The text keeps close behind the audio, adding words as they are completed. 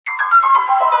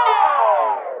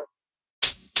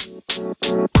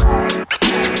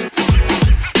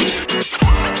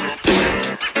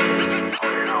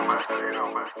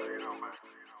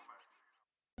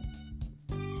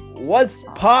What's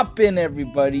poppin',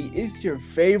 everybody? It's your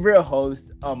favorite hosts,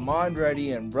 Aman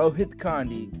Reddy and Rohit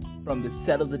Kandi from the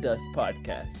Settle the Dust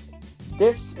podcast.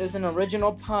 This is an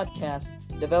original podcast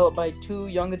developed by two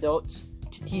young adults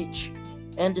to teach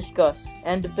and discuss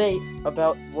and debate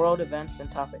about world events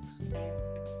and topics.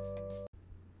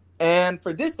 And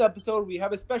for this episode, we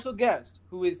have a special guest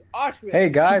who is Ashwin. Hey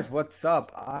guys, what's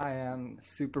up? I am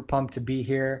super pumped to be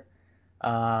here.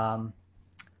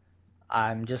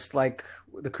 I'm just like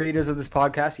the creators of this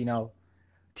podcast,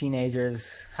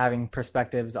 teenagers having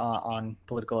perspectives on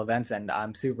political events, and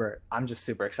I'm just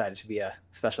super excited to be a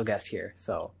special guest here.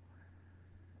 So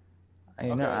I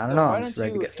don't know, I'm just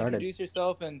ready to get started. Introduce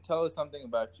yourself and tell us something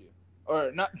about you,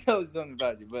 or not tell us something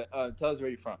about you, but tell us where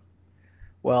you're from.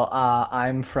 Well,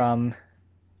 I'm from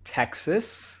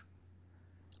Texas.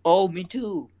 Oh, me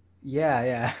too.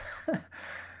 Yeah.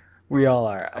 We all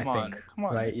are, Come I on. think.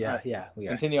 Right? Yeah, we are.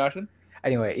 Continue, Ashwin.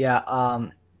 Anyway, yeah. I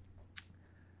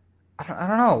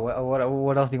don't know.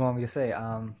 What else do you want me to say?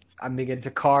 I'm big into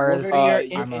cars. What are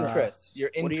Your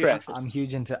interests. I'm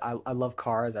huge into. I love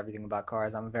cars. Everything about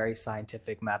cars. I'm a very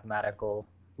scientific, mathematical,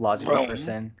 logical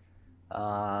person.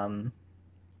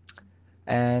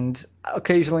 And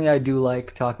occasionally I do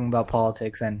like talking about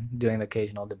politics and doing the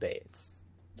occasional debates.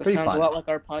 That Pretty sounds fun. a lot like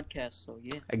our podcast, so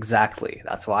yeah. Exactly.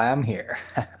 That's why I'm here.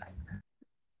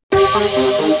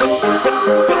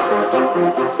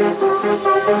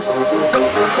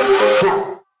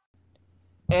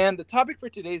 And the topic for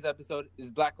today's episode is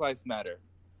Black Lives Matter.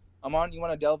 Aman, you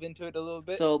want to delve into it a little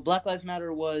bit? So Black Lives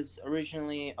Matter was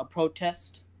originally a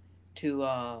protest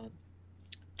to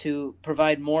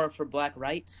provide more for black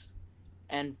rights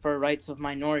and for rights of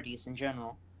minorities in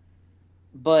general.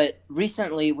 But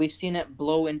recently, we've seen it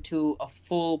blow into a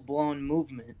full-blown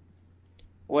movement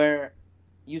where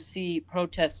you see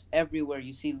protests everywhere.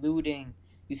 You see looting.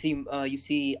 You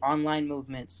see online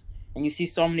movements, and you see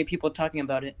so many people talking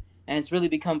about it. And it's really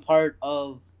become part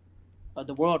of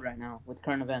the world right now with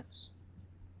current events.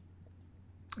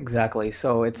 Exactly.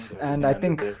 So and I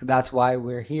think that's why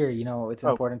we're here. It's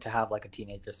important to have like a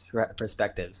teenager's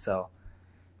perspective. So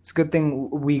it's a good thing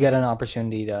we get an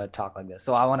opportunity to talk like this.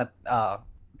 So I want to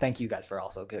thank you guys for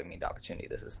also giving me the opportunity.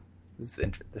 This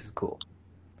is cool.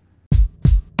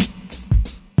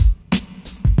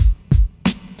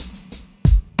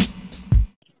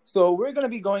 So we're going to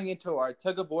be going into our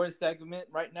tug of war segment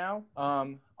right now.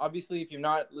 Obviously, if you've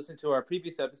not listened to our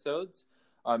previous episodes,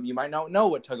 you might not know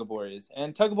what tug of war is.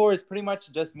 And tug of war is pretty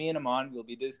much just me and Aman. We'll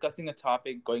be discussing a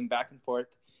topic, going back and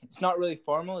forth. It's not really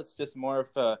formal. It's just more of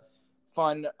a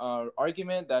fun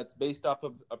argument that's based off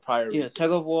of a prior research. Yeah,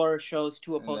 tug of war shows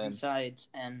two opposing sides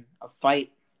and a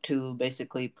fight to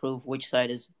basically prove which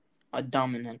side is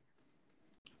dominant.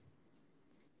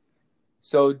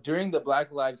 So during the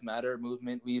Black Lives Matter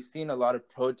movement, we've seen a lot of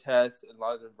protests, a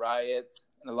lot of riots,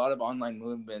 and a lot of online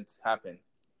movements happen.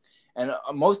 And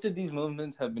most of these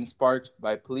movements have been sparked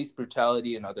by police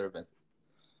brutality and other events.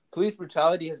 Police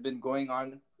brutality has been going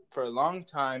on for a long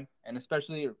time, and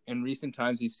especially in recent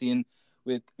times, we've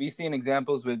seen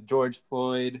examples with George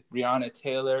Floyd, Breonna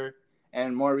Taylor,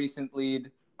 and more recently,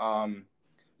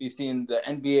 we've seen the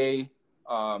NBA.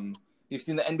 We've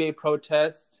seen the NBA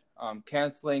protests.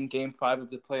 Canceling Game 5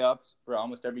 of the playoffs for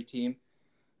almost every team.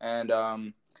 And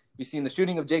we've seen the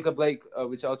shooting of Jacob Blake,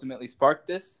 which ultimately sparked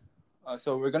this.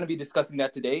 So we're going to be discussing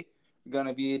that today. We're going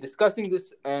to be discussing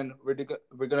this, and we're going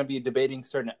to be debating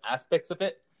certain aspects of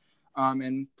it.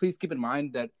 And please keep in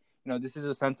mind that this is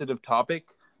a sensitive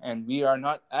topic, and we are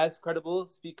not as credible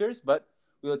speakers, but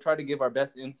we will try to give our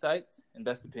best insights and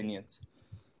best opinions.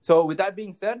 So with that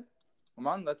being said,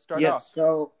 Aman, let's start off.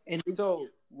 So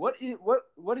what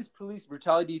is police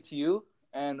brutality to you,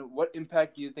 and what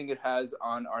impact do you think it has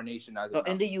on our nation as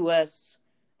in the U.S.,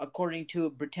 according to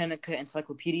Britannica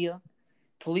Encyclopedia,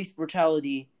 police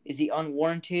brutality is the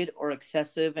unwarranted or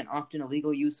excessive and often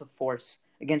illegal use of force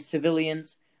against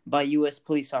civilians by U.S.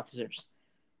 police officers.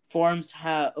 Forms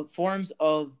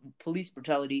of police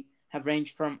brutality have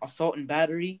ranged from assault and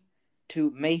battery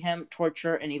to mayhem,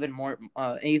 torture, and even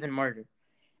murder.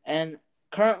 And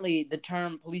currently, the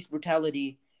term police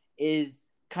brutality is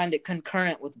kind of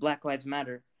concurrent with Black Lives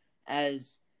Matter,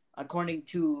 as according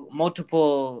to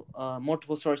multiple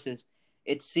sources,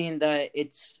 it's seen that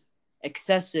it's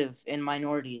excessive in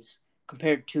minorities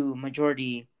compared to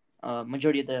majority of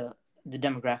the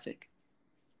demographic.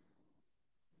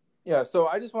 Yeah, so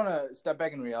I just want to step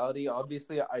back in reality.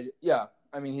 Obviously,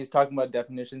 he's talking about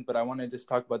definitions, but I want to just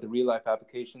talk about the real life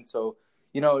application. So,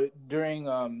 during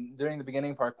the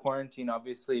beginning of our quarantine,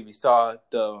 obviously we saw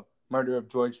the murder of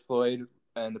George Floyd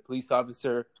and the police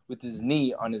officer with his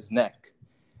knee on his neck.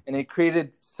 and it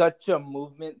created such a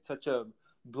movement, such a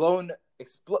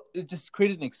it just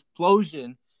created an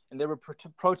explosion, and there were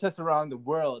protests around the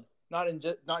world, not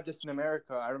just in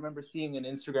America. I remember seeing an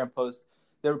Instagram post.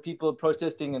 There were people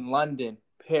protesting in London,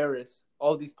 Paris,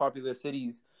 all these popular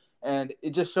cities, and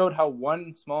it just showed how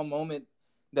one small moment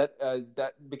that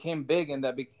became big, and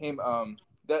that became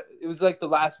that it was like the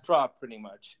last straw, pretty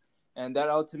much, and that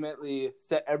ultimately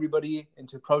set everybody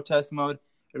into protest mode,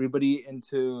 everybody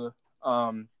into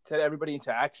set everybody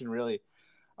into action, really.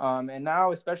 And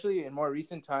now, especially in more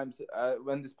recent times,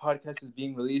 when this podcast is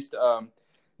being released,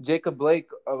 Jacob Blake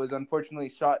was unfortunately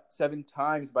shot 7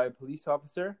 times by a police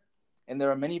officer. And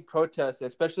there are many protests,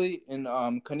 especially in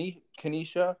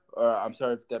Kenosha, or I'm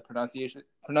sorry if that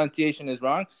pronunciation is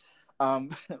wrong.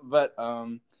 But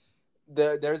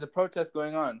there's a protest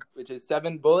going on, which is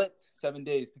 7 bullets, 7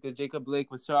 days, because Jacob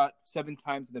Blake was shot 7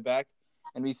 times in the back.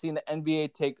 And we've seen the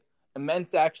NBA take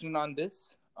immense action on this,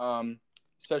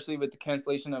 especially with the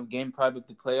cancellation of Game 5 of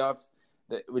the playoffs,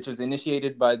 which was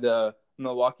initiated by the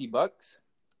Milwaukee Bucks.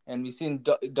 And we've seen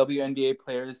WNBA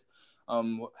players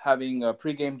having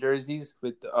pregame jerseys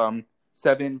with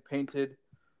 7 painted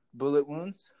bullet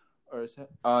wounds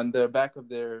on the back of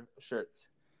their shirts.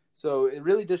 So it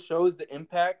really just shows the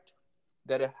impact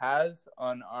that it has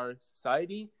on our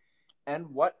society,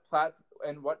 and what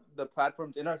the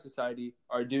platforms in our society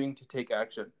are doing to take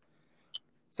action.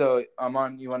 So,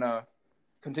 Aman, you want to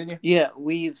continue? Yeah,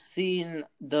 we've seen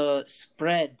the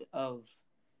spread of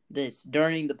this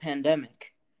during the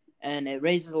pandemic, and it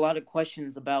raises a lot of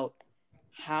questions about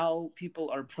how people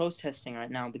are protesting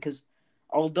right now, because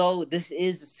although this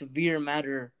is a severe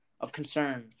matter of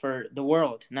concern for the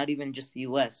world, not even just the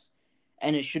US,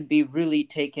 and it should be really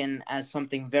taken as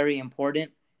something very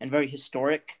important and very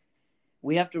historic,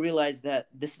 we have to realize that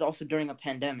this is also during a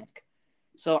pandemic.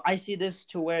 So I see this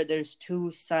to where there's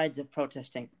 2 sides of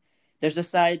protesting. There's a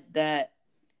side that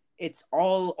it's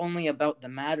all only about the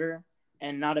matter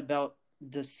and not about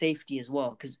the safety as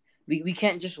well, because we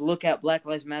can't just look at Black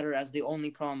Lives Matter as the only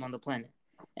problem on the planet.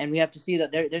 And we have to see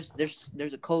that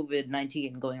there's a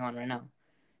COVID-19 going on right now.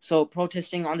 So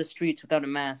protesting on the streets without a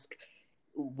mask,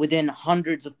 within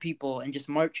hundreds of people, and just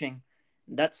marching,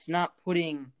 that's not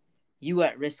putting you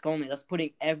at risk only. That's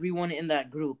putting everyone in that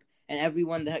group and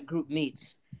everyone that group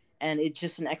meets. And it's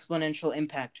just an exponential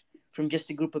impact from just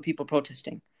a group of people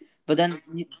protesting. But then...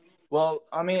 Well,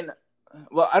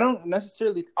 I don't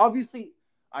necessarily... Obviously,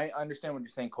 I understand what you're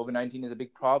saying. COVID-19 is a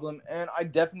big problem, and I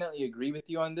definitely agree with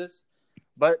you on this.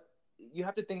 But you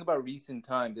have to think about recent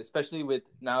times, especially with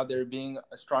now there being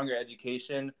a stronger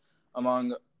education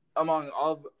among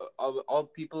all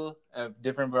people of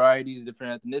different varieties,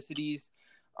 different ethnicities.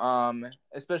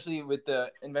 Especially with the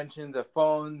inventions of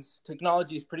phones,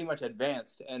 technology is pretty much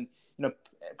advanced, and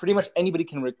pretty much anybody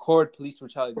can record police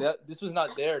brutality. This was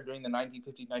not there during the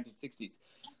 1950s, 1960s.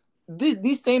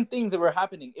 These same things that were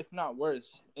happening, if not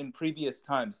worse, in previous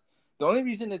times. The only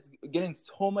reason it's getting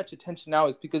so much attention now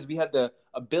is because we have the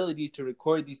ability to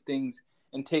record these things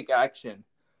and take action.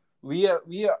 We have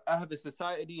a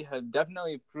society, have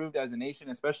definitely improved as a nation,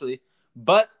 especially,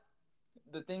 but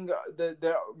the thing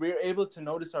that we're able to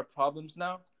notice our problems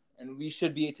now, and we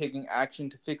should be taking action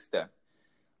to fix them.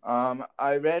 I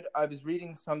was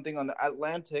reading something on the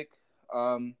Atlantic.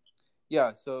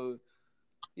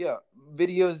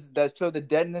 Videos that show the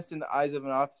deadness in the eyes of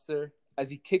an officer as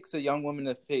he kicks a young woman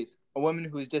in the face, a woman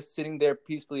who is just sitting there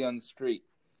peacefully on the street.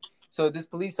 So this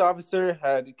police officer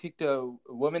had kicked a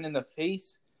woman in the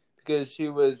face because she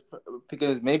was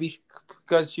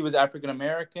African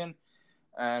American,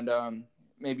 and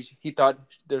maybe he thought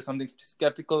there was something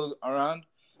skeptical around,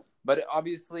 but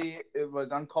obviously it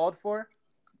was uncalled for,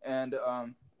 and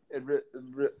it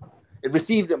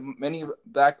received many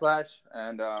backlash,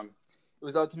 and it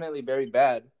was ultimately very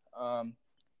bad.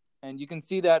 And you can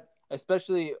see that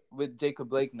especially with Jacob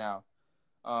Blake now.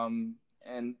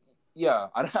 And yeah,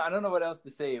 I don't know what else to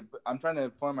say. But I'm trying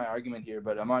to form my argument here,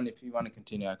 but Aman, if you want to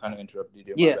continue, I kind of interrupted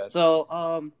you. Yeah, so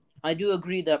I do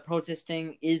agree that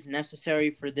protesting is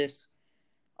necessary for this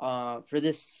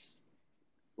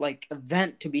like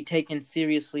event to be taken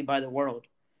seriously by the world.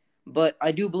 But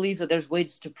I do believe that there's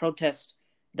ways to protest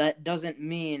that doesn't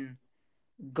mean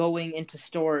going into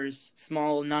stores,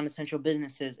 small non-essential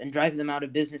businesses, and driving them out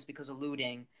of business because of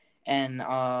looting, and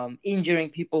injuring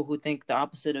people who think the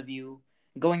opposite of you,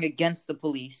 going against the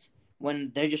police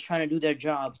when they're just trying to do their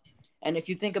job. And if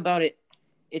you think about it,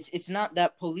 it's not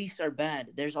that police are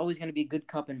bad. There's always going to be good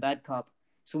cop and bad cop.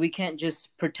 So we can't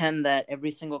just pretend that every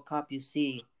single cop you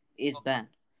see is bad.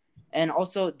 And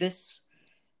also this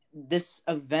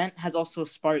event has also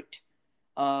sparked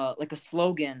like a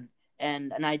slogan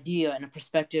and an idea and a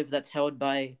perspective that's held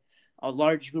by a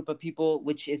large group of people,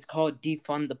 which is called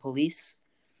defund the police.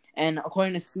 And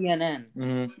according to CNN,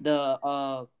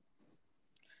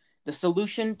 the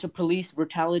solution to police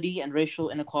brutality and racial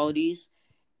inequalities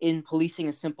in policing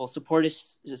is simple.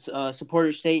 Supporters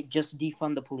say just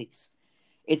defund the police.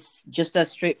 It's just as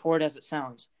straightforward as it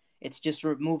sounds. It's just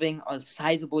removing a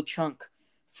sizable chunk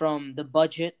from the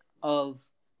budget of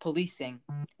policing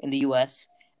in the U.S.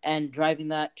 and driving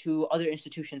that to other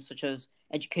institutions such as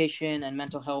education and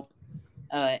mental health,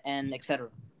 and etc.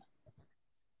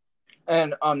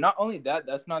 And not only that,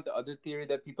 that's not the other theory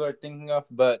that people are thinking of,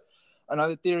 but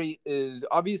another theory is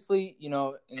obviously, in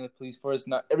the police force,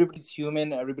 not everybody's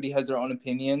human, everybody has their own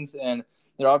opinions, and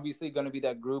they're obviously going to be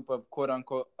that group of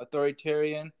quote-unquote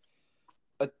authoritarian,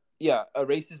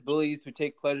 racist bullies who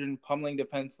take pleasure in pummeling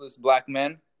defenseless black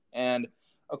men. And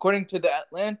according to The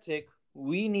Atlantic,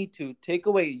 we need to take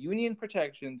away union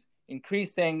protections,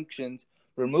 increase sanctions,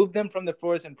 remove them from the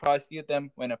force, and prosecute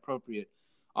them when appropriate.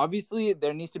 Obviously,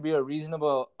 there needs to be a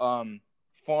reasonable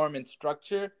form and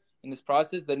structure in this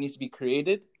process that needs to be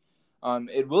created.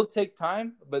 It will take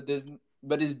time, but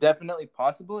it's definitely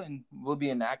possible and will be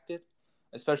enacted,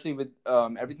 especially with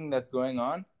everything that's going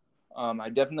on. I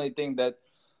definitely think that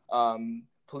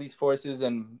police forces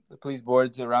and the police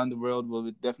boards around the world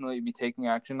will definitely be taking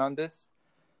action on this.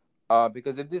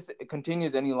 Because if this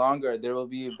continues any longer, there will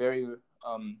be very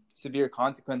severe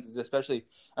consequences, especially,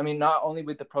 not only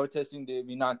with the protesting did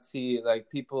we not see like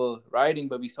people rioting,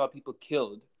 but we saw people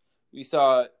killed. We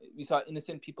saw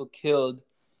innocent people killed,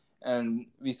 and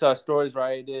we saw stores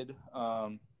rioted,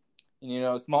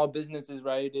 small businesses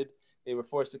rioted. They were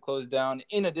forced to close down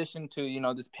in addition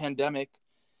to, this pandemic.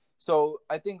 So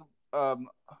I think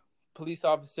police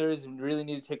officers really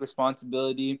need to take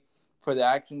responsibility for the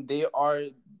action. They are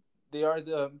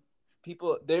the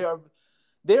people. They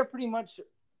are pretty much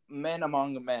men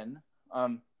among men.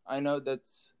 I know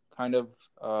that's kind of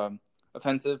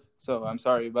offensive, so I'm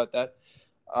sorry about that.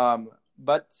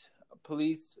 But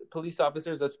police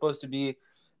officers are supposed to be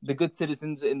the good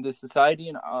citizens in this society,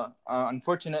 and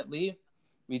unfortunately,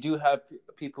 we do have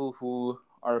people who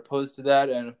are opposed to that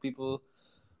and people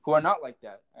who are not like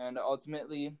that. And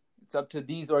ultimately, it's up to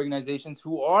these organizations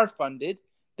who are funded.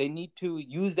 They need to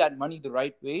use that money the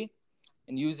right way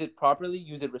and use it properly,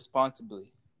 use it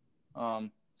responsibly.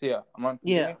 I'm on.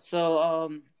 Yeah.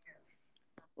 So,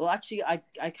 well, actually,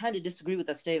 I kind of disagree with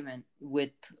that statement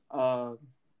with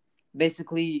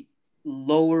basically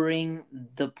lowering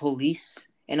the police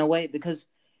in a way, because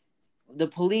the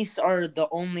police are the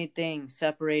only thing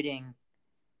separating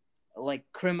like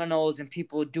criminals and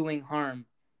people doing harm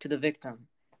to the victim.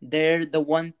 They're the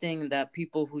one thing that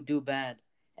people who do bad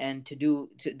and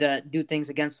that do things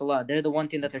against the law, they're the one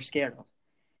thing that they're scared of.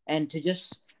 And to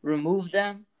just remove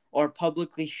them or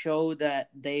publicly show that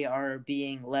they are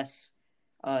being less,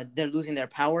 they're losing their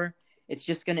power, it's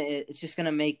just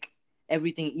gonna make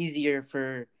everything easier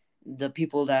for the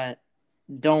people that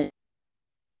don't.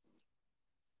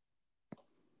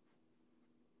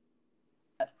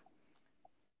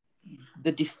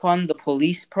 The defund the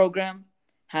police program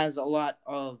has a lot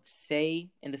of say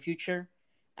in the future,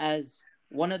 as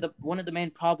one of the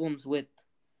main problems with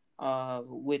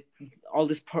all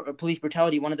this police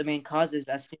brutality, one of the main causes,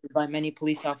 as stated by many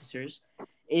police officers,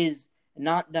 is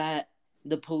not that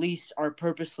the police are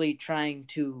purposely trying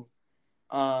to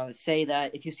say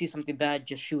that if you see something bad,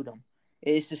 just shoot them.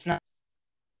 It's just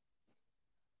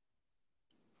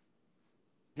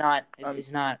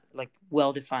it's not like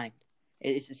well defined.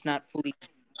 It's not fully.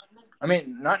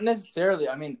 Not necessarily.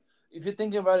 If you're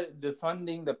thinking about it,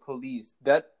 defunding the police,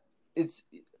 that it's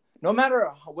no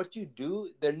matter what you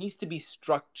do, there needs to be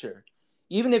structure.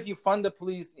 Even if you fund the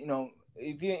police, even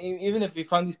if you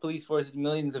fund these police forces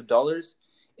millions of dollars,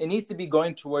 it needs to be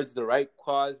going towards the right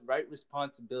cause, right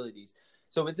responsibilities.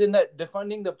 So within that,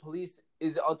 defunding the police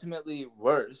is ultimately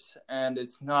worse, and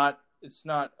it's not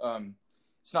smart,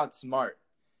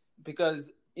 because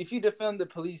if you defund the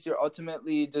police, you're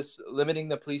ultimately just limiting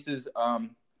the police's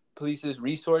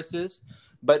resources,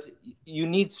 but you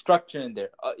need structure in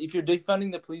there. If you're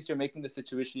defunding the police, you're making the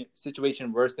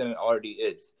situation worse than it already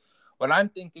is. What I'm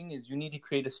thinking is you need to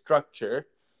create a structure.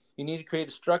 You need to create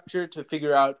a structure to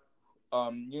figure out.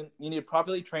 You need to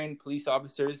properly train police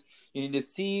officers. You need to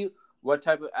see what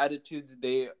type of attitudes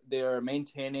they are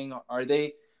maintaining. Are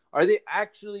they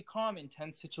actually calm in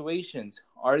tense situations?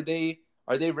 Are they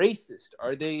racist?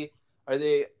 Are they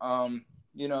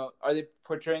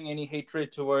portraying any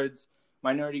hatred towards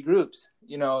minority groups?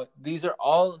 These are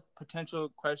all potential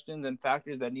questions and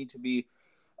factors that need to be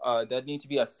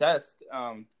assessed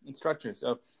in structure.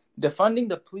 So defunding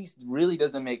the police really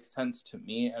doesn't make sense to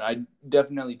me, and I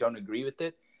definitely don't agree with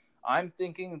it. I'm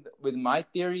thinking with my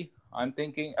theory, I'm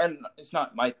thinking, and it's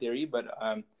not my theory, but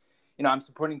I'm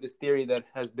supporting this theory that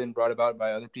has been brought about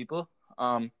by other people.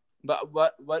 But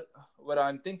what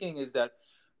I'm thinking is that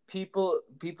people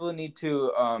need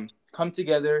to come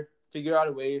together, figure out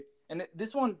a way, and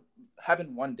this won't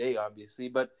happen one day, obviously,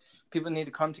 but people need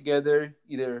to come together,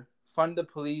 either fund the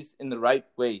police in the right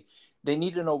way. They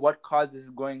need to know what cause this is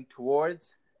going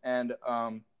towards, and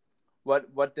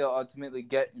what they'll ultimately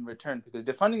get in return. Because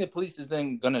defunding the police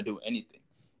isn't gonna do anything.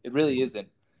 It really isn't.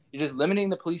 You're just limiting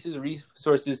the police's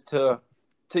resources to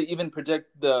even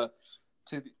protect the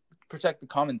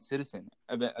common citizen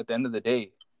at the end of the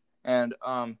day, and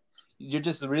you're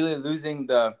just really losing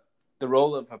the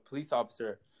role of a police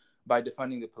officer by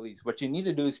defunding the police. What you need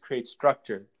to do is create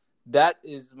structure. That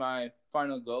is my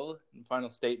final goal and final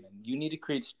statement. You need to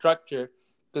create structure,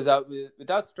 because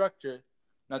without structure,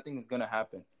 nothing is going to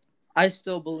happen. I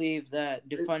still believe that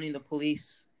defunding the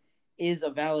police is a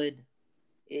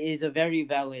very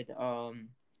valid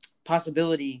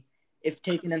possibility if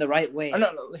taken in the right way.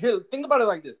 No. Here, think about it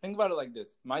like this.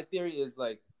 My theory is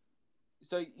like,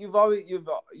 so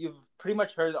you've pretty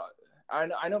much heard.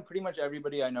 I know pretty much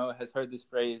everybody I know has heard this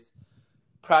phrase,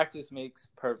 practice makes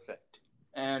perfect.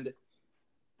 And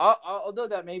although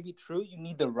that may be true, you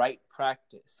need the right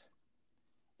practice.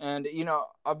 And,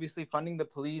 obviously funding the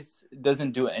police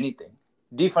doesn't do anything.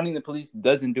 Defunding the police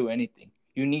doesn't do anything.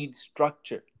 You need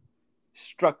structure.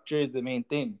 Structure is the main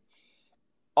thing.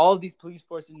 All of these police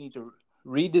forces need to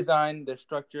redesign their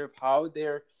structure of how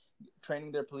they're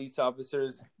training their police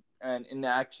officers and in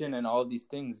action and all of these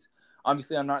things.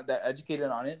 Obviously, I'm not that educated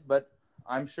on it, but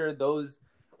I'm sure those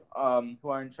who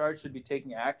are in charge should be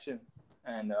taking action.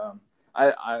 And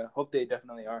I hope they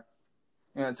definitely are.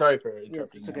 Yeah, sorry for interrupting.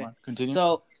 Yes, it's okay. Continue.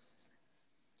 So,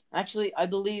 actually, I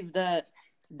believe that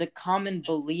the common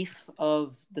belief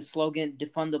of the slogan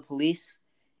 "defund the police,"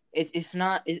 it's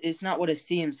not what it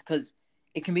seems, because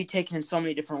it can be taken in so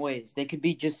many different ways. They could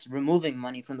be just removing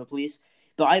money from the police,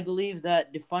 but I believe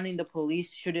that defunding the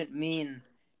police shouldn't mean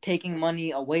taking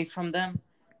money away from them,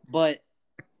 but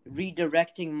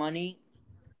redirecting money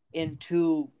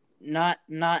into not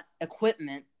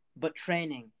equipment but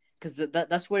training, because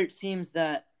that's where it seems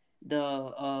that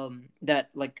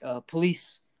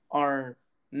police are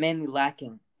mainly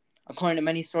lacking, according to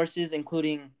many sources,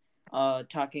 including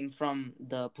talking from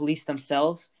the police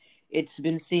themselves. It's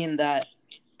been seen that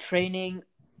training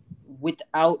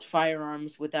without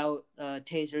firearms, without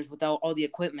tasers, without all the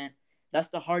equipment, that's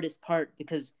the hardest part,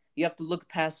 because you have to look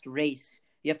past race.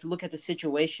 You have to look at the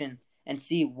situation and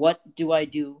see, what do I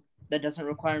do that doesn't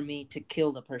require me to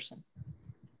kill the person?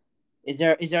 Is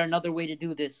there another way to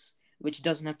do this which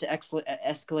doesn't have to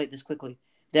escalate this quickly?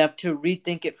 They have to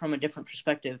rethink it from a different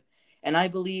perspective. And I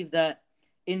believe that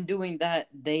in doing that,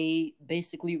 they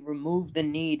basically remove the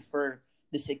need for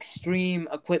this extreme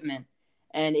equipment,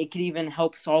 and it could even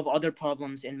help solve other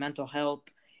problems in mental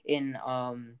health, in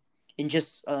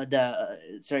just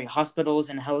hospitals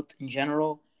and health in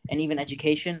general, and even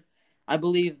education. I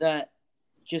believe that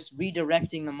just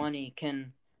redirecting the money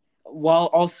can, while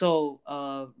also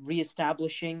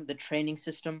reestablishing the training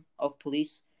system of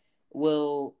police,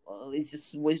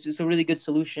 is a really good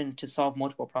solution to solve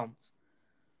multiple problems.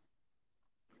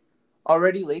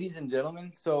 Alrighty, ladies and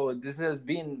gentlemen, so this has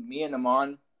been me and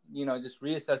Aman, just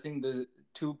reassessing the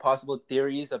two possible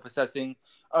theories of assessing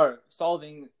or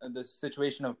solving the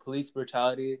situation of police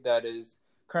brutality that is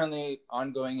currently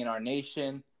ongoing in our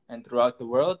nation and throughout the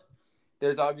world.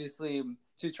 There's obviously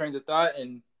two trains of thought,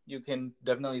 and you can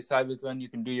definitely side with one. You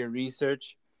can do your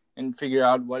research and figure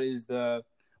out what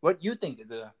you think is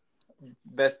the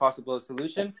best possible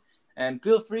solution. And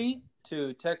feel free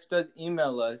to text us,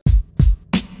 email us.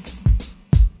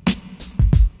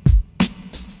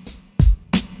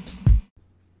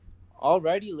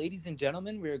 Alrighty, ladies and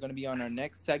gentlemen, we're going to be on our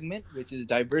next segment, which is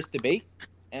diverse debate.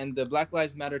 And the Black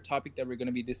Lives Matter topic that we're going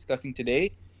to be discussing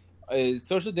today is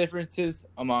social differences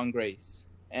among race.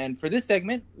 And for this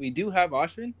segment, we do have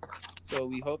Ashwin, so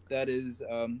we hope that is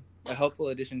a helpful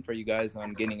addition for you guys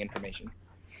on gaining information.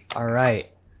 All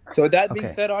right. So with that being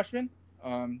said, Ashwin,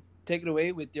 take it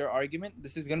away with your argument.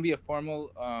 This is going to be a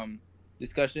formal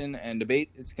discussion and debate.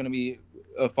 It's going to be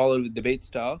followed with debate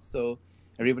style, so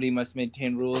everybody must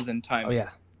maintain rules and time. Oh, yeah.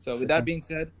 So with that being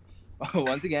said,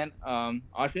 once again,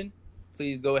 Ashwin,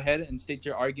 please go ahead and state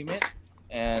your argument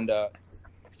and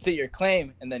state your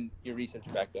claim, and then your research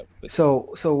backed up.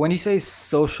 So when you say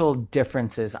social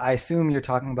differences, I assume you're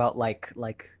talking about like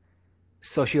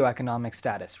socioeconomic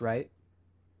status, right?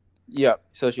 Yeah,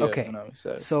 socioeconomic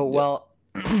status. So, well,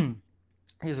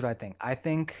 here's what I think. I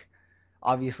think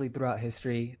obviously throughout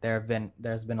history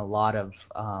there's been a lot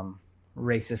of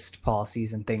racist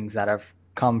policies and things that have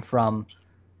come from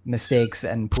mistakes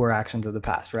and poor actions of the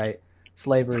past, right?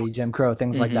 Slavery, Jim Crow,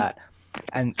 things like Mm-hmm. that.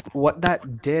 And what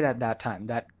that did at that time,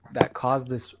 that caused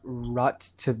this rut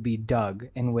to be dug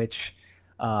in which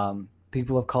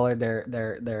people of color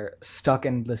they're stuck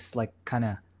in this like kind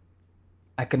of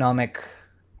economic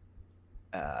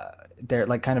they're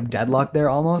like kind of deadlocked there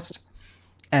almost.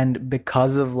 And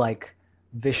because of like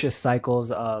vicious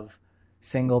cycles of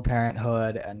single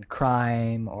parenthood and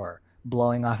crime or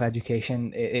blowing off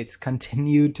education, it's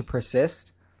continued to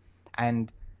persist.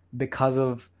 And because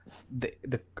of the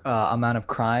amount of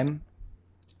crime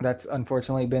that's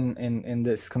unfortunately been in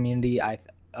this community, I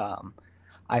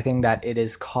think that it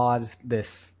has caused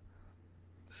this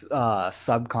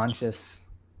subconscious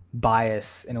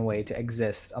bias in a way to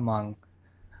exist among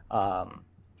um,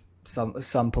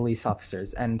 some police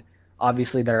officers. And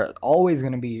obviously there are always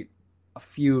going to be a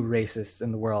few racists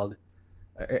in the world,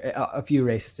 a few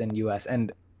racists in the US.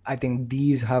 And I think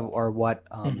these have are what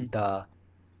Mm-hmm.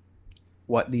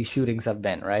 what these shootings have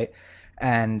been, right?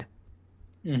 And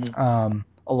Mm-hmm.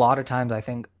 a lot of times I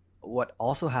think what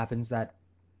also happens that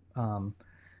um,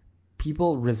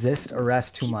 people resist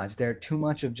arrest too much. They're too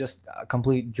much of just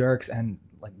complete jerks and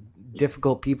like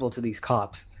difficult people to these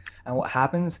cops. And what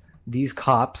happens? These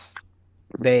cops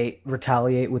they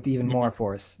retaliate with even more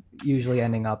force, usually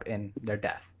ending up in their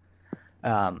death.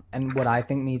 And what I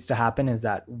think needs to happen is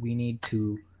that we need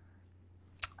to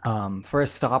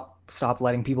first stop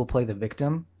letting people play the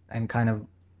victim and kind of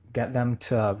get them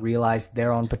to realize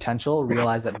their own potential,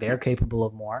 realize that they're capable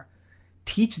of more,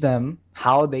 teach them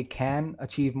how they can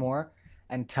achieve more,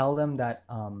 and tell them that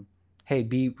hey,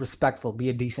 be respectful, be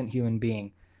a decent human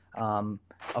being, um,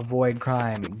 avoid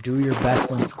crime, do your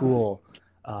best in school,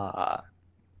 uh,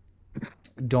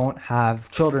 don't have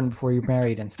children before you're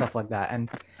married and stuff like that,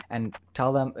 and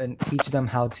tell them and teach them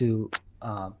how to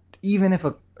even if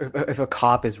a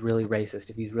cop is really racist,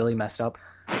 if he's really messed up,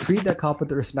 treat that cop with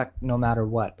the respect no matter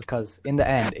what, because in the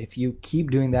end if you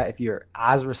keep doing that, if you're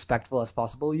as respectful as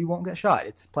possible, you won't get shot.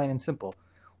 It's plain and simple.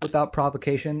 Without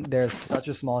provocation there's such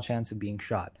a small chance of being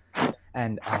shot.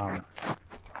 And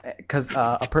because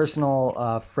a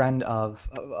personal friend of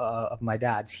my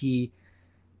dad's, he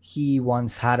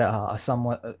once had a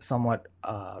somewhat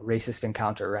racist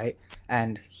encounter, right?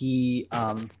 And he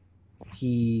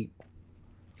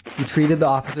he treated the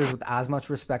officers with as much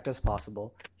respect as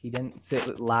possible. He didn't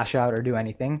lash out or do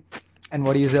anything. And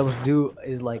what he was able to do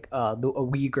is like a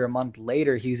week or a month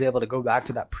later, he was able to go back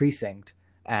to that precinct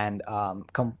and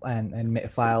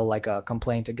file like a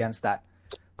complaint against that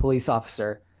police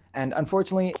officer. And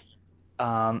unfortunately,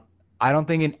 um, I don't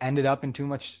think it ended up in too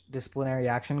much disciplinary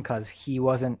action because he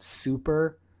wasn't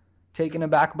super taken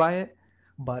aback by it.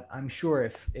 But I'm sure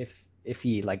if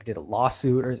he like did a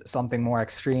lawsuit or something more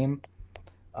extreme,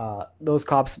 those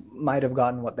cops might have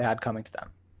gotten what they had coming to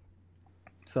them.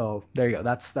 So there you go.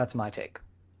 That's my take.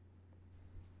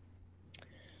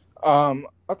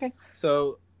 Okay.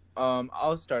 So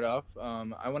I'll start off.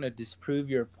 I want to disprove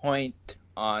your point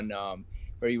on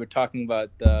where you were talking about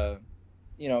the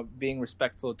being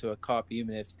respectful to a cop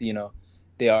even if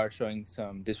they are showing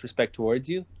some disrespect towards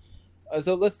you.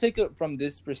 So let's take it from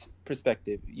this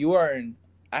perspective. You are an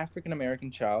African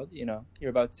American child. You're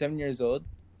about 7 years old,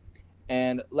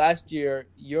 and last year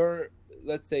your,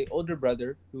 let's say, older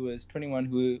brother who was 21,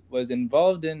 who was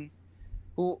involved in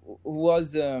who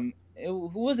was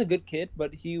a good kid,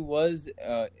 but he was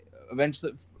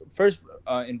eventually first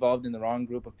involved in the wrong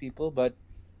group of people, but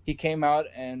he came out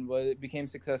and became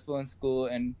successful in school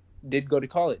and did go to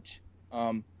college,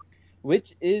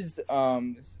 which is a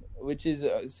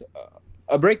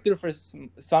breakthrough for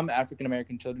some African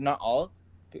American children, not all,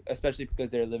 especially because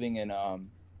they're living in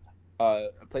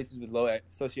places with low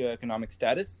socioeconomic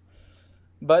status.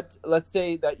 But let's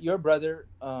say that your brother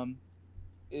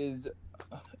is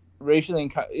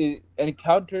racially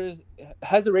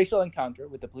has a racial encounter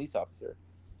with a police officer,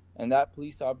 and that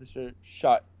police officer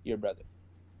shot your brother.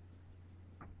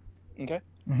 Okay.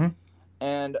 Mm-hmm.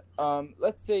 And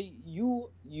let's say you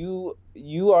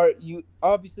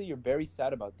obviously you're very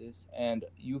sad about this, and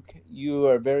you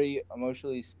are very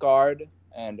emotionally scarred,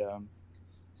 and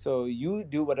so you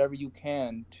do whatever you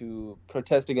can to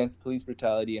protest against police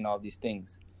brutality and all these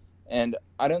things. And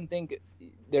I don't think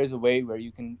there's a way where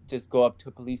you can just go up to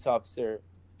a police officer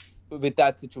with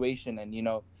that situation and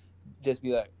just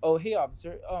be like, "Oh, hey,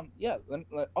 officer, yeah,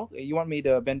 okay, you want me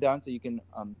to bend down so you can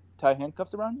tie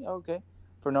handcuffs around me? Okay,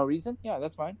 for no reason? Yeah,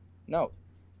 that's fine." No,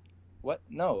 what?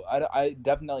 No, I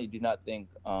definitely do not think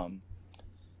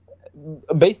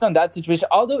based on that situation,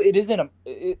 although it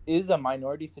is a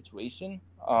minority situation,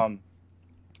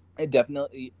 it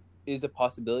definitely is a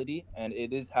possibility, and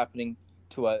it is happening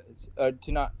to us,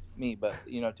 to not me, but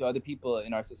to other people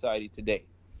in our society today.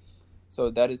 So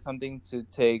that is something to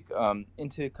take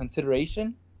into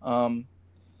consideration.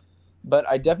 But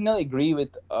I definitely agree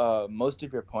with most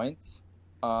of your points,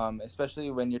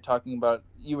 especially when you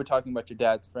were talking about your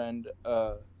dad's friend.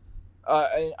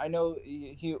 I know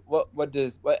he what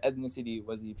ethnicity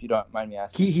was he, if you don't mind me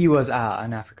asking? He was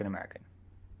an African American.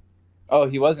 Oh,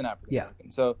 he was an African American.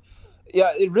 Yeah. So,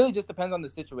 yeah, it really just depends on the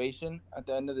situation. At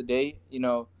the end of the day,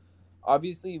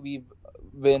 obviously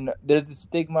there's a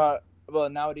stigma. Well,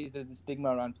 nowadays there's a stigma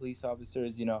around police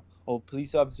officers. Oh,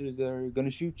 police officers are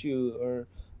gonna shoot you, or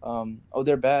oh,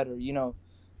 they're bad, or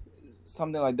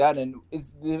something like that. And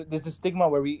there's a stigma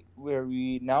where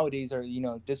we nowadays are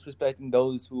disrespecting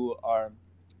those who are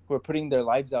putting their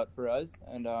lives out for us.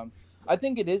 And I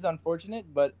think it is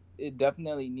unfortunate, but it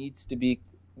definitely needs to be.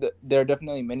 There are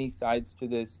definitely many sides to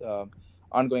this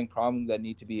ongoing problem that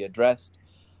need to be addressed.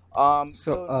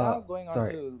 So now going on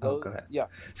sorry. to Go ahead. Yeah.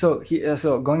 So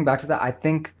going back to that, I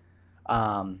think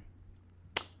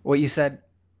what you said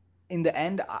in the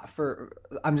end,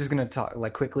 I'm just gonna talk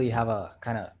quickly, have a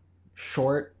kind of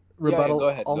short rebuttal. Go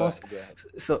ahead, almost. Go ahead.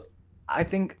 So I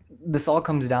think this all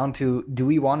comes down to, do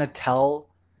we want to tell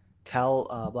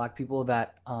Black people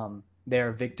that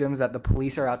they're victims, that the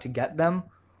police are out to get them,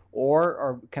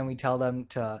 or can we tell them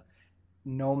to,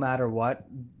 no matter what,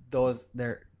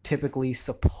 they're typically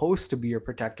supposed to be your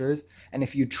protectors, and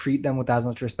if you treat them with as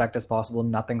much respect as possible,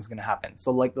 nothing's gonna happen.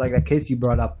 So like that case you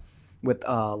brought up with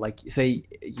say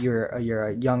you're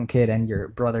a young kid and your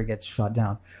brother gets shot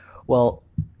down. Well,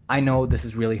 I know this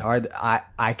is really hard.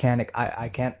 I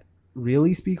can't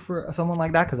really speak for someone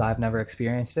like that because I've never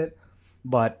experienced it,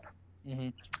 but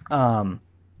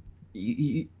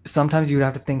sometimes you'd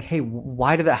have to think, hey,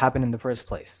 why did that happen in the first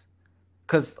place?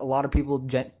 Because a lot of people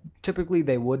typically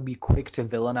they would be quick to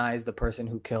villainize the person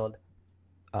who killed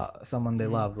someone they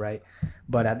love, right?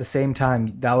 But at the same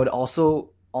time, that would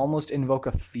also almost invoke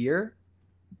a fear,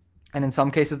 and in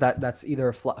some cases that's either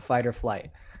a fight or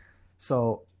flight.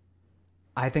 So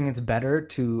I think it's better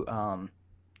to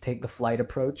take the flight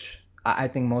approach. I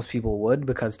think most people would,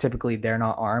 because typically they're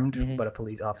not armed, but a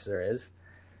police officer is.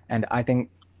 And I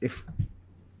think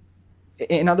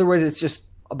in other words, it's just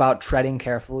about treading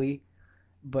carefully,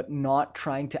 but not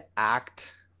trying to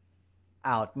act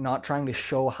out, not trying to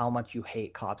show how much you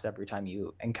hate cops every time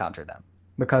you encounter them,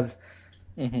 because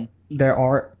there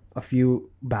are a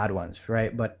few bad ones,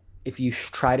 right? But if you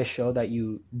try to show that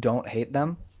you don't hate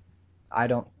them, I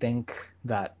don't think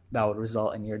that would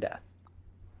result in your death.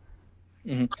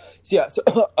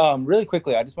 So really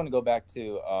quickly, I just want to go back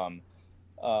to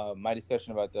my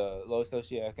discussion about the low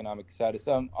socioeconomic status.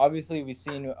 Obviously, we've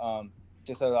seen,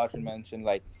 just as Ashwin mentioned,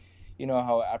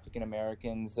 how African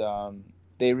Americans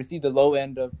they receive the low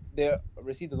end of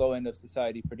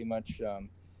society pretty much,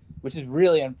 which is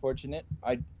really unfortunate.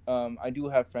 I do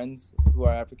have friends who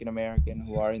are African American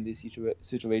who are in these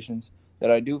situations that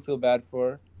I do feel bad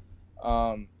for,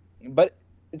 but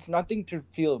it's nothing to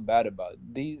feel bad about.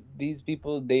 These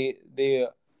people,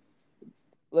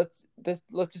 let's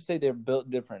just say they're built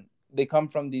different. They come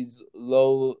from these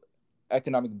low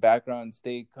economic backgrounds.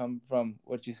 They come from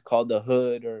what you call the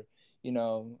hood, or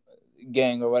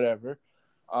gang or whatever.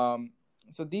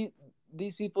 So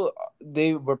these people,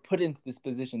 they were put into this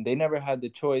position. They never had the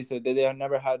choice, or they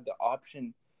never had the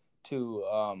option to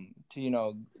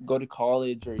go to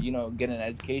college or get an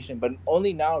education. But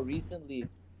only now recently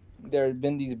there have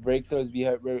been these breakthroughs.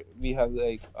 We have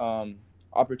like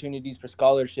opportunities for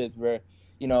scholarships where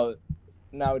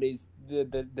nowadays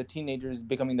the teenager is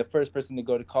becoming the first person to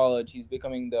go to college. He's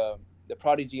becoming the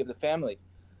prodigy of the family,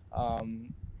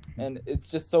 and it's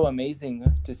just so amazing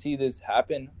to see this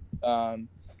happen.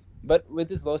 But with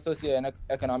this low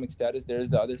socioeconomic status, there is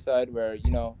the other side where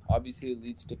obviously it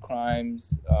leads to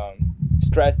crimes,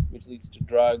 stress, which leads to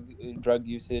drug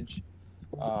usage,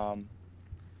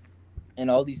 and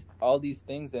all these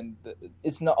things. And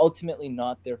it's ultimately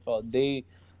not their fault. They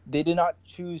did not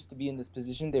choose to be in this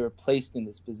position. They were placed in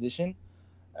this position,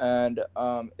 and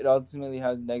it ultimately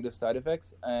has negative side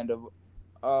effects. And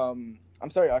I'm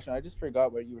sorry, Ashwin, I just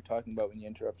forgot what you were talking about when you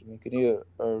interrupted me. Could you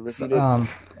repeat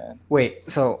it? Wait,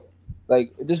 so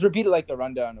just repeat it like a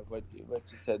rundown of what you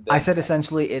said there. I said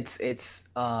essentially it's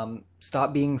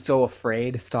stop being so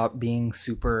afraid, stop being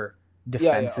super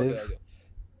defensive. Okay.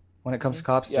 When it comes to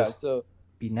cops, just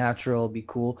be natural, be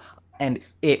cool. And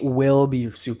it will be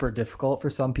super difficult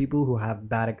for some people who have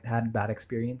had bad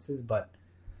experiences, but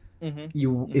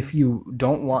If you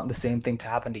don't want the same thing to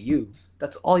happen to you,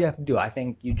 that's all you have to do. I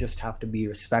think you just have to be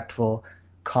respectful,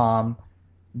 calm,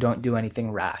 don't do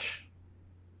anything rash.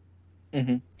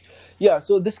 Yeah,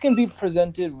 so this can be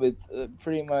presented with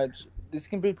this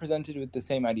can be presented with the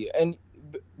same idea. And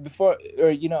before,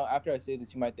 or after I say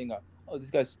this, you might think, oh, this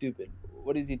guy's stupid.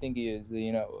 What does he think he is?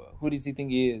 Who does he think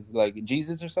he is? Like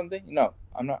Jesus or something? No,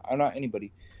 I'm not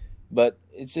anybody. But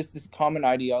it's just this common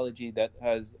ideology that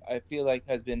I feel like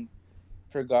has been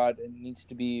forgot and needs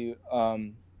to be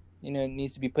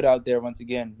needs to be put out there once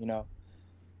again.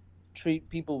 Treat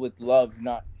people with love,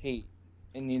 not hate,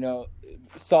 and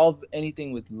solve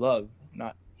anything with love,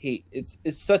 not hate. It's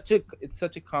such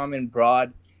a common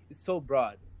broad. It's so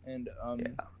broad, and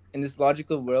in this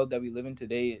logical world that we live in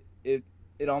today,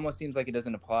 it almost seems like it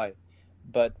doesn't apply.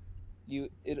 But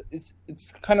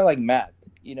it's kind of like math,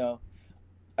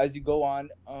 as you go on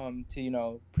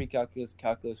to pre-calculus,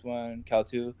 calculus 1, cal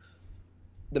 2,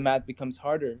 the math becomes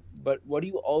harder. But what do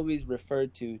you always refer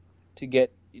to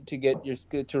get your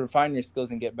skill, to refine your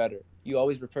skills and get better? You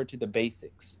always refer to the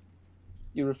basics.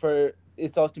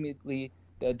 It's ultimately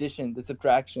the addition, the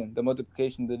subtraction, the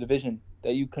multiplication, the division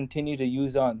that you continue to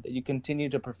use on, that you continue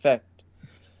to perfect.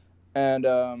 And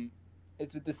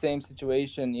it's with the same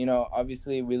situation,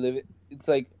 obviously we live, it's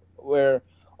like where,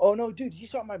 oh no, dude, you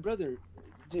shot my brother.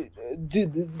 Dude,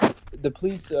 the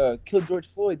police killed George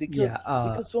Floyd. They killed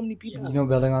so many people.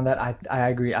 Building on that, I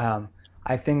agree.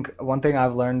 I think one thing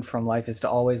I've learned from life is to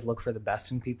always look for the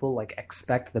best in people, like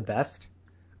expect the best.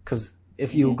 Because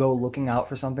if you go looking out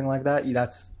for something like that,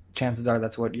 chances are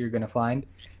that's what you're going to find.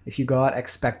 If you go out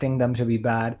expecting them to be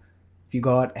bad, if you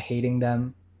go out hating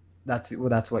them, that's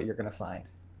what you're going to find.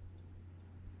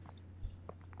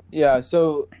 Yeah,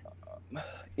 so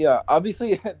yeah,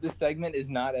 obviously this segment is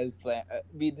not as planned.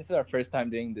 This is our first time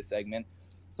doing this segment.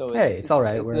 So it's all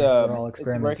right. We're all experimenting. It's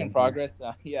a work in progress.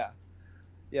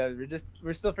 Yeah,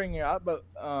 we're still figuring it out, but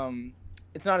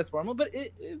it's not as formal. But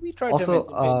we tried also,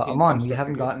 to maintain Aman, we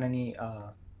haven't gotten any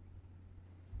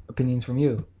opinions from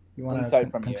you. You want to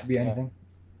contribute anything?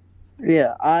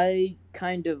 Yeah, I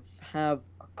kind of have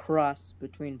a cross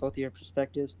between both of your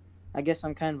perspectives. I guess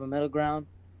I'm kind of a middle ground.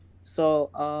 So,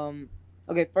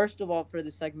 okay, first of all, for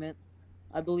the segment,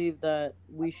 I believe that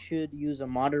we should use a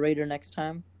moderator next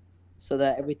time, so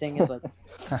that everything is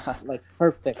like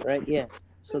perfect, right? Yeah.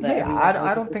 So that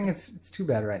I don't think it's too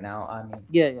bad right now. I mean,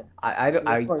 yeah. I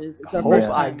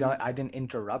hope I didn't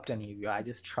interrupt any of you. I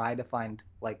just try to find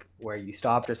like where you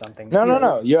stopped or something.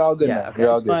 No, you're all good. Yeah, okay.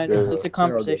 You're all good. Fine. It's a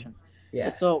conversation. Yeah.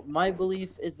 So my belief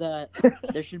is that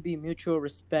there should be mutual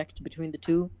respect between the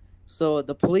two. So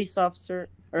the police officer.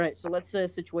 All right. So let's say a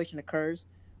situation occurs.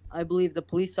 I believe the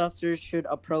police officers should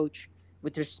approach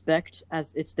with respect,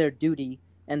 as it's their duty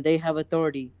and they have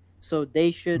authority. So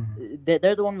they should.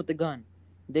 They're the one with the gun.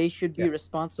 They should be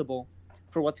responsible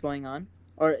for what's going on,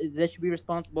 or they should be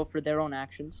responsible for their own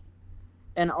actions.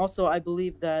 And also, I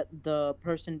believe that the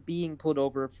person being pulled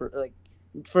over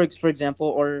for example,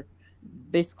 or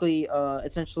basically,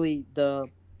 essentially the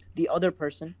other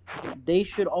person, they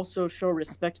should also show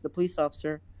respect to the police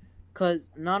officer, because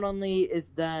not only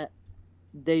is that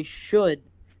they should,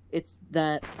 it's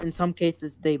that in some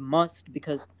cases they must,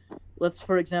 because let's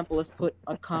put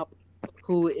a cop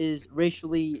who is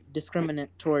racially discriminant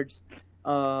towards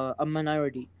a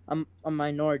minority, and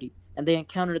they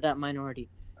encounter that minority.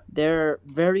 They're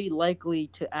very likely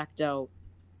to act out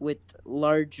with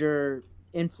larger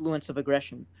influence of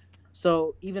aggression.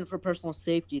 So even for personal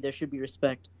safety, there should be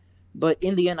respect. But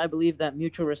in the end, I believe that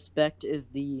mutual respect is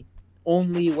the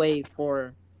only way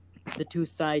for the two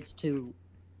sides to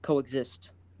coexist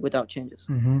without changes.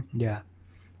 Yeah.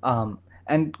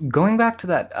 And going back to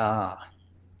that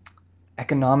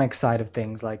economic side of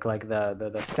things, like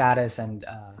the status and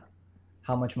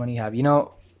how much money you have,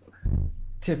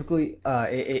 typically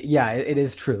it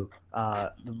is true.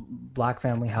 The black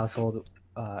family household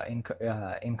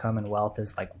income and wealth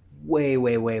is like way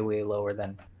lower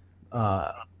than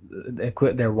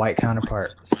their white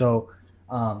counterpart. So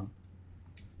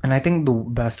and I think the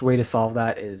best way to solve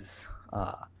that is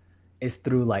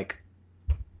through like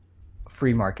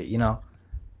free market.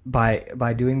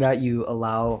 By doing that, you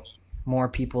allow more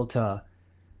people to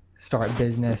start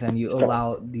business, and you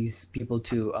allow these people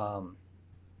to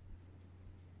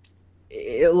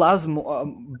it allows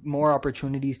more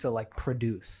opportunities to like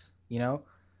produce.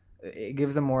 It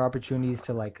gives them more opportunities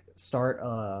to like start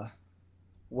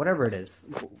whatever it is,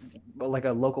 like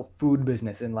a local food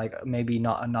business in like maybe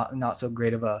not so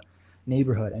great of a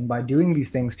neighborhood. And by doing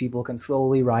these things, people can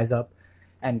slowly rise up,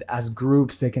 and as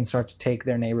groups they can start to take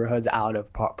their neighborhoods out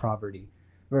of poverty.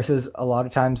 Versus a lot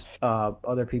of times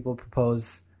other people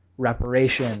propose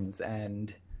reparations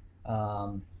and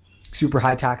super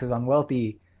high taxes on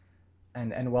wealthy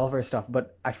and welfare stuff.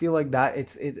 But I feel like that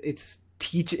it's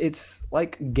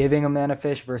like giving a man a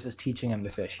fish versus teaching him to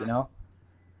fish, you know?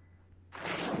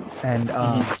 And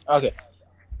Okay.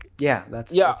 yeah,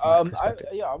 that's my perspective.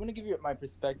 I want to give you my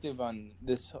perspective on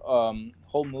this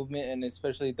whole movement, and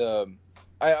especially the.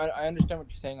 I understand what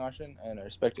you're saying, Ashin, and I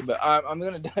respect it, but I'm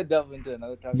gonna delve into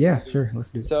another topic. Yeah, sure,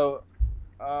 let's do it. So,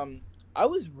 I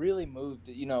was really moved.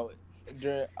 You know,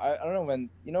 I don't know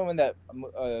when that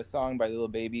song by Lil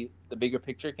Baby, "The Bigger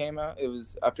Picture" came out. It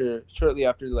was shortly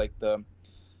after like the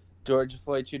George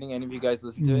Floyd shooting. Any of you guys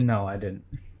listen to it? No, I didn't.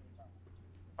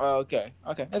 Oh, okay,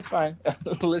 that's fine.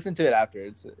 Listen to it after.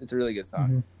 It's a really good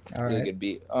song. All Really right. good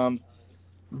beat.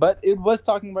 But it was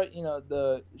talking about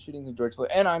the shootings of George Floyd,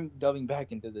 and I'm delving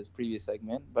back into this previous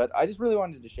segment. But I just really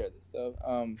wanted to share this. So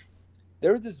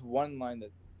there was this one line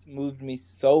that moved me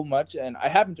so much, and I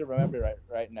happen to remember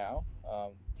right now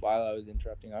while I was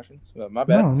interrupting Ashin. So my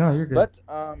bad. No, you're good. But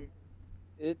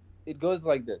it goes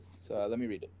like this. So let me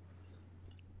read it.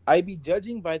 I be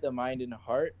judging by the mind and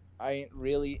heart. I ain't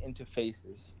really into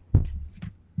faces.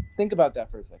 Think about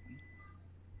that for a second.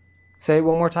 Say it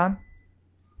one more time.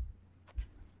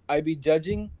 I be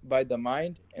judging by the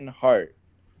mind and heart.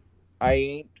 I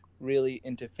ain't really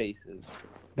into faces.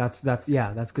 That's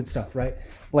good stuff, right?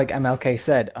 Like MLK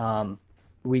said,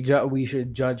 we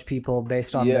should judge people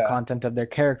based on the content of their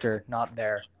character, not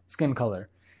their skin color.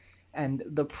 And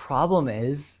the problem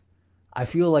is, I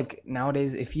feel like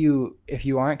nowadays, if you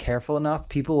aren't careful enough,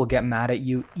 people will get mad at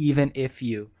you even if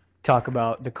you talk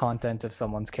about the content of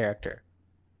someone's character.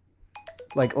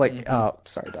 Like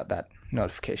sorry about that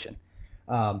notification.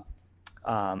 A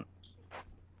lot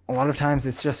of times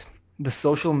it's just the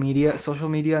social media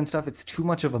and stuff. It's too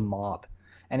much of a mob,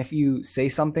 and if you say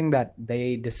something that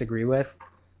they disagree with,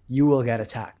 you will get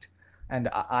attacked. And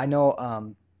I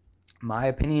know my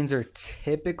opinions are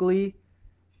typically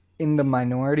in the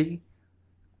minority,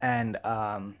 and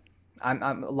I'm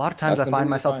a lot of times I find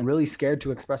myself really scared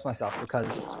to express myself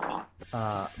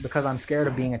because I'm scared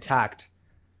of being attacked,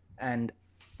 and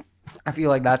I feel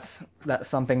like that's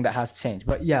something that has to change.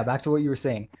 But yeah, back to what you were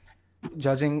saying.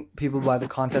 Judging people by the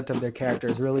content of their character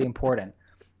is really important.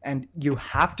 And you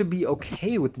have to be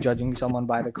okay with judging someone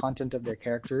by the content of their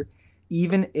character,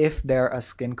 even if they're a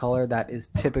skin color that is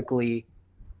typically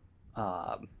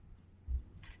that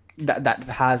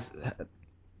has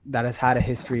had a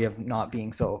history of not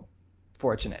being so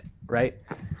fortunate, right?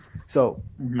 So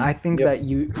I think that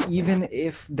even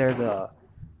if there's a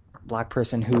black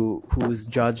person who's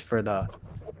judged for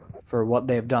what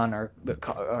they've done or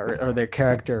their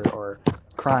character or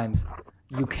crimes,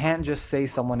 you can't just say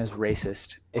someone is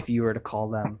racist if you were to call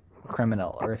them a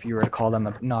criminal or if you were to call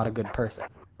them not a good person,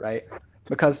 right?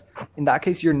 Because in that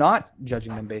case, you're not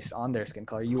judging them based on their skin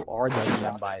color. You are judging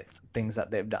them by things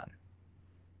that they've done.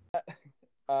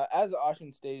 As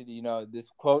Ashin stated, this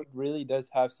quote really does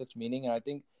have such meaning, and I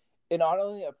think it not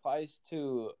only applies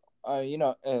to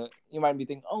you might be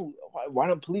thinking, oh, why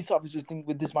don't police officers think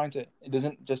with this mindset? It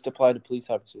doesn't just apply to police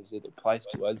officers; it applies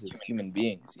to us as human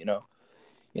beings.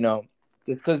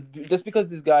 Just because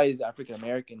this guy is African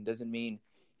American doesn't mean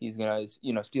he's gonna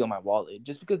steal my wallet.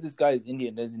 Just because this guy is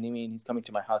Indian doesn't mean he's coming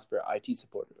to my house for IT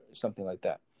support or something like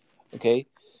that. Okay,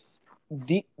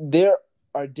 there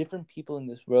are different people in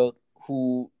this world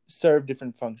who serve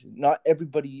different functions. Not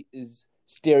everybody is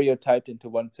stereotyped into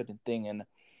one certain thing, and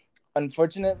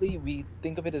unfortunately, we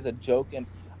think of it as a joke, and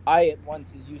I at once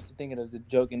used to think it as a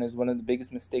joke, and as one of the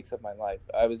biggest mistakes of my life.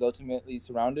 I was ultimately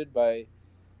surrounded by,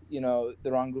 the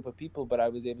wrong group of people, but I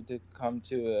was able to come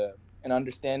to an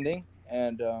understanding,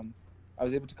 and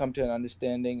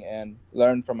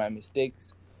learn from my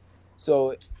mistakes.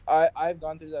 So I've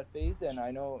gone through that phase, and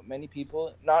I know many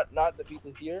people, not the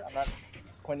people here. I'm not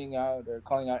pointing out or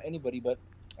calling out anybody, but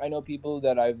I know people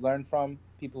that I've learned from,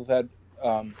 people who've had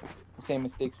the same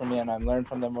mistakes from me, and I've learned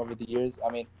from them over the years.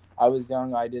 I mean, I was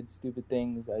young, I did stupid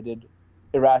things, I did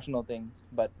irrational things,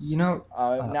 but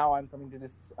now I'm coming to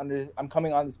this I'm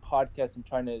coming on this podcast and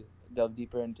trying to delve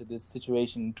deeper into this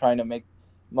situation, trying to make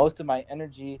most of my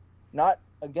energy not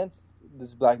against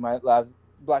this Black Lives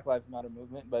Matter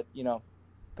movement, but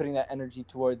putting that energy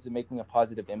towards making a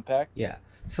positive impact. Yeah.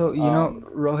 So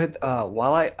Rohit,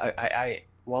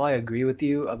 while I agree with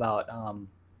you about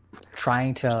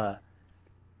trying to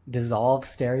dissolve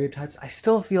stereotypes, I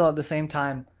still feel at the same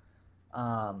time,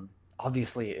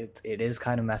 obviously it is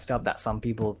kind of messed up that some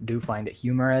people do find it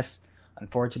humorous.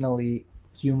 Unfortunately,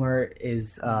 humor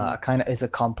is is a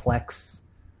complex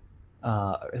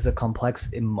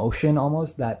emotion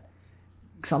almost, that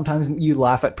sometimes you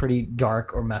laugh at pretty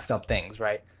dark or messed up things,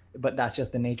 right? but that's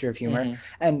just the nature of humor. Mhm.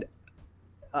 And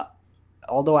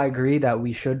although I agree that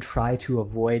we should try to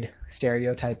avoid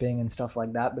stereotyping and stuff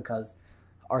like that, because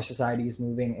our society is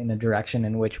moving in a direction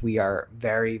in which we are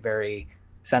very, very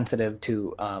sensitive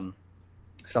to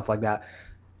stuff like that,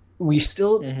 we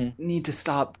still Mhm. need to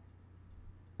stop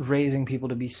raising people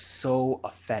to be so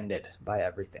offended by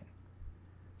everything.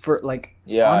 For like,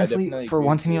 Yeah, I honestly, definitely for agree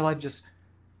once with in you. your life, just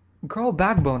grow a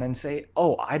backbone and say,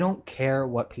 "Oh, I don't care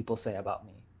what people say about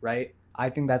me." Right? I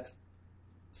think that's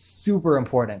super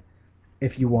important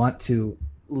if you want to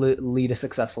lead a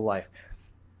successful life.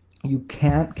 You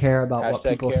can't care about what Hashtag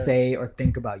people care. say or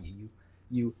think about you.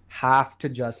 You have to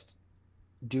just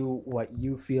do what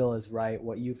you feel is right,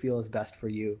 what you feel is best for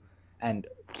you, and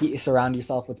surround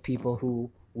yourself with people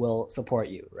who will support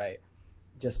you. Right?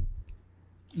 Just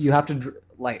you have to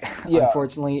like. Yeah.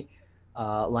 Unfortunately,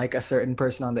 like a certain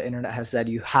person on the internet has said,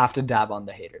 you have to dab on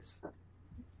the haters.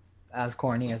 As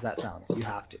corny as that sounds, you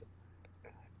have to.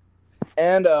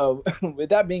 And with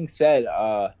that being said,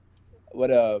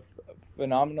 what a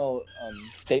phenomenal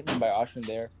statement by Ashwin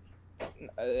there.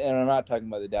 And I'm not talking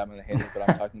about the dab on the haters, but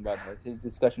I'm talking about his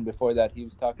discussion before that.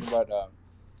 He's talking about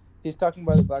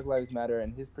the Black Lives Matter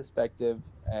and his perspective,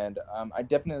 and I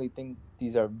definitely think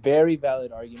these are very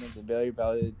valid arguments and very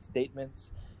valid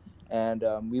statements. And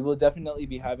we will definitely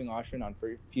be having Ashwin on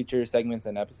for future segments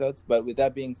and episodes. But with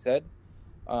that being said,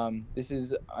 this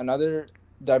is another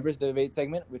diverse debate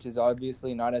segment, which is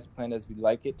obviously not as planned as we'd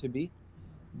like it to be.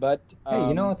 But Hey,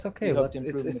 you know, it's okay. we hope to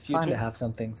improve in the It's fine to future. have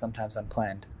something sometimes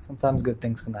unplanned. Sometimes good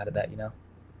things come out of that, you know.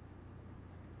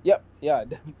 Yep, yeah,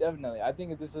 definitely. I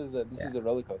think this was a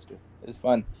roller coaster. It was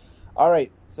fun. All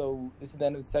right, so this is the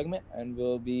end of the segment, and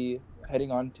we'll be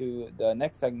heading on to the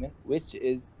next segment, which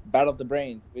is Battle of the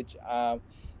Brains, which I'm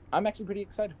actually pretty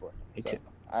excited for. Me too.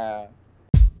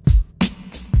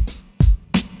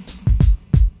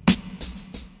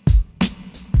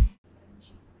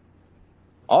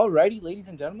 Alrighty, ladies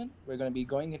and gentlemen, we're going to be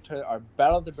going into our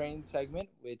Battle of the Brains segment,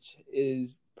 which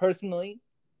is personally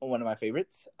one of my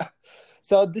favorites.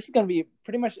 So this is going to be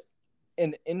pretty much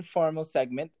an informal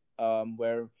segment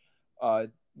where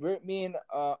we're me and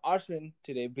Ashwin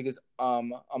today, because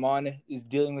Aman is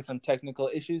dealing with some technical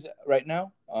issues right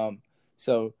now.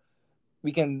 So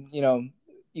we can, you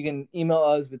can email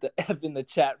us with the F in the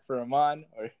chat for Aman,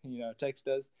 or text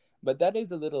us, but that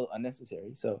is a little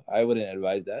unnecessary, so I wouldn't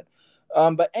advise that.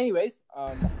 But anyways,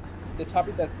 the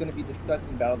topic that's going to be discussed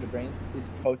in Battle of the Brains is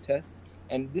protests,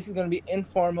 and this is going to be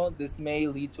informal. This may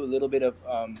lead to a little bit of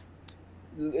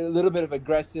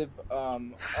aggressive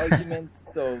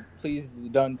arguments, so please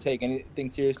don't take anything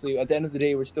seriously. At the end of the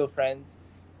day, we're still friends.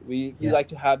 We like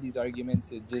to have these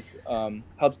arguments. It just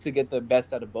helps to get the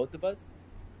best out of both of us.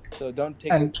 So please don't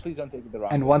take it the wrong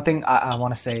way. And one thing I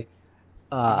want to say,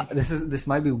 this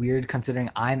might be weird considering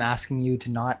I'm asking you to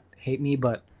not hate me,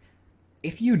 but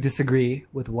if you disagree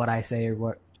with what I say or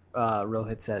what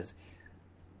Rohit says,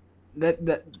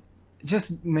 that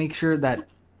just make sure that,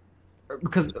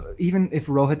 because even if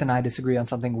Rohit and I disagree on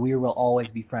something, we will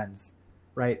always be friends,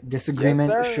 right?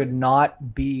 Disagreement should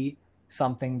not be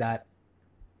something that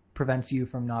prevents you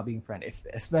from not being friend,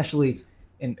 especially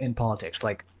in politics.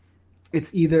 Like,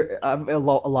 it's either a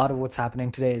lot of what's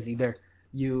happening today is either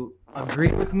you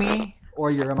agree with me or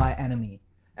you're my enemy.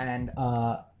 And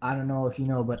I don't know if you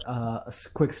know, but a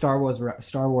quick Star Wars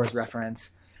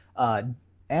reference. Anakin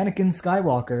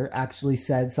Skywalker actually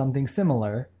said something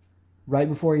similar right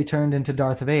before he turned into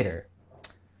Darth Vader.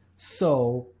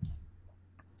 So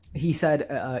he said,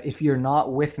 "If you're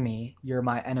not with me, you're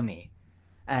my enemy."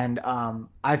 And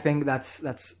I think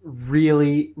that's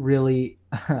really, really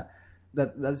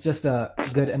that's just a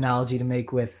good analogy to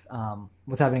make with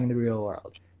what's happening in the real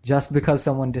world. Just because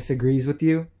someone disagrees with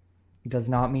you does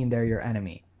not mean they're your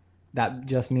enemy. That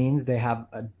just means they have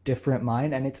a different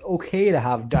mind, and it's okay to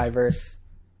have diverse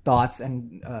thoughts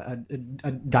and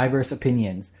diverse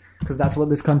opinions, because that's what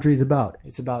this country is about.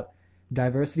 It's about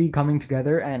diversity coming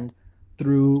together, and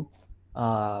through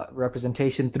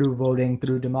representation, through voting,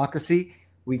 through democracy,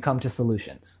 we come to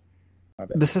solutions.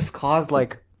 This has caused,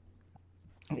 like,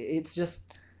 it's just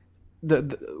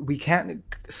we can't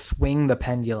swing the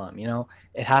pendulum, you know.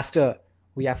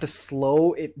 We have to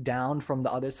slow it down from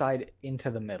the other side into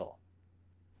the middle.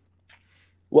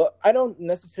 Well, I don't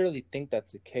necessarily think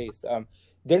that's the case.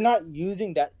 They're not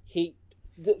using that hate.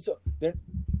 So they're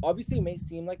obviously, it may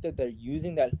seem like that they're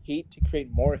using that hate to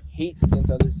create more hate against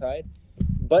the other side,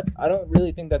 but I don't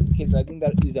really think that's the case. I think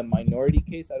that is a minority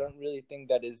case. I don't really think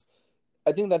that is.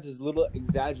 I think that is a little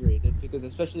exaggerated, because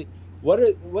especially what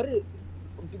are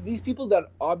these people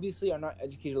that obviously are not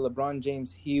educated. LeBron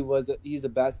James, he's a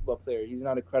basketball player. He's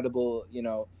not a credible,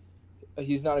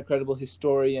 he's not a credible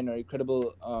historian or a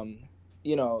credible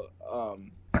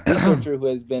researcher who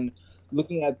has been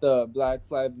looking at the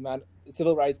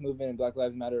civil rights movement and Black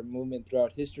Lives Matter movement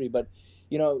throughout history. But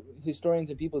historians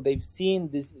and people, they've seen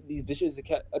these vicious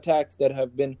attacks that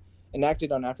have been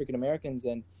enacted on African Americans,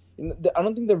 and I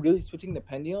don't think they're really switching the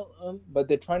pendulum, but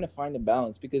they're trying to find a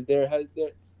balance, because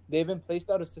they've been placed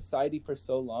out of society for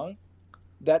so long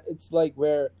that it's like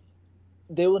where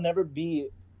they will never live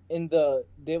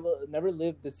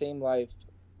the same life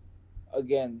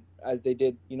again as they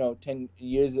did 10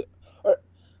 years. Or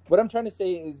what I'm trying to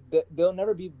say is that they'll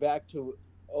never be back to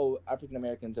African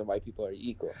Americans and white people are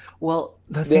equal. Well,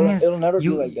 the thing is, it'll never be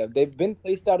like that. They've been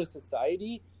placed out of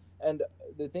society, and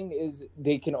the thing is,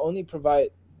 they can only provide.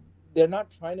 They're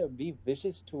not trying to be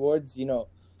vicious towards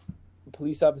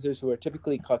police officers who are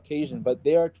typically Caucasian, but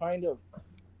they are trying to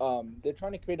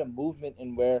create a movement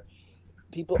in where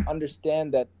people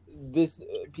understand that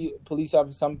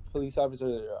some police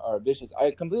officers are vicious.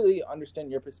 I completely understand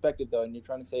your perspective, though, and you're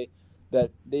trying to say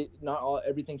that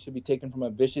everything should be taken from a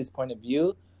vicious point of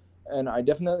view, and I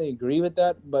definitely agree with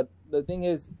that. But the thing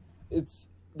is,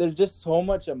 there's just so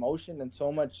much emotion and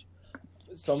so much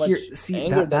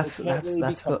anger that's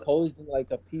composed in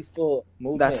like a peaceful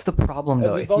movement. That's the problem,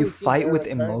 though. If you fight with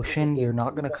emotion, you're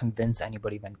not going to convince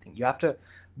anybody of anything. You have to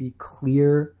be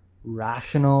clear,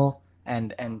 rational,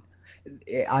 and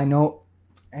I know,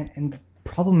 and the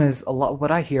problem is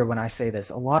what I hear when I say this.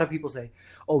 A lot of people say,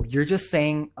 "Oh, you're just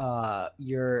saying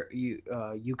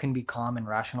you can be calm and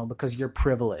rational because you're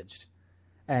privileged."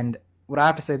 And what I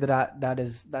have to say that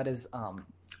is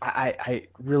I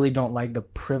really don't like the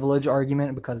privilege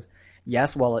argument, because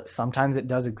yes, while sometimes it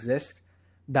does exist,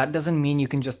 that doesn't mean you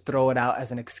can just throw it out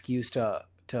as an excuse to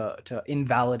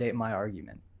invalidate my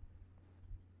argument.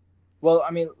 Well,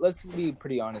 I mean, let's be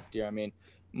pretty honest here. I mean,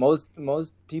 most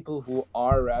people who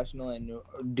are rational and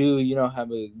do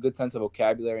have a good sense of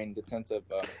vocabulary and good sense of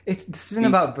this isn't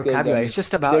about vocabulary. It's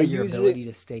just about your ability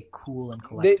to stay cool and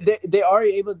collected. They are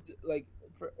able to, like,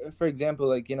 for example,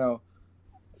 like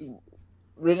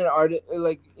written art,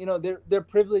 like they're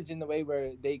privileged in the way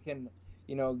where they can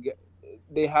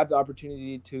they have the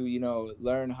opportunity to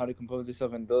learn how to compose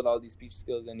themselves and build all these speech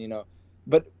skills, and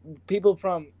but people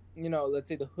from let's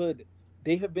say the hood,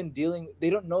 they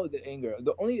don't know the anger.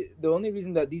 The only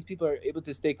reason that these people are able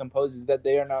to stay composed is that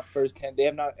they have not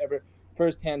ever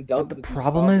firsthand dealt with. The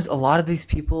problem is, a lot of these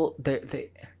people, they're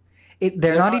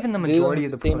not even the majority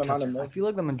of the protesters. I feel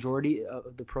like the majority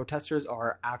of the protesters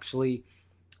are actually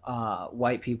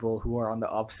white people who are on the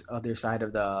other side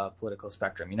of the political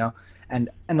spectrum, and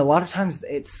a lot of times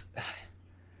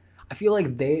I feel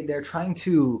like they're trying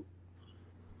to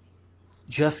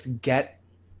just get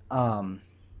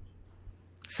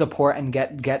support and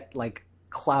get like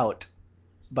clout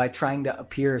by trying to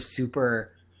appear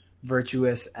super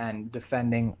virtuous and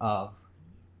defending of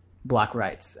Black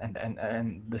rights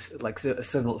and this like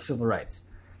civil rights.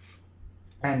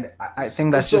 And I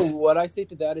think that's so what I say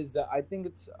to that is that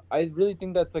I really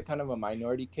think that's a kind of a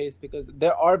minority case, because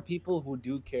there are people who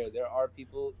do care. There are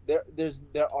people there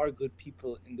are good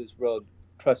people in this world.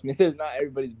 Trust me, there's not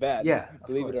everybody's bad. Yeah,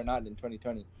 believe it or not, in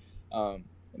 2020.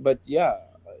 But yeah,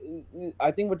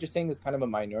 I think what you're saying is kind of a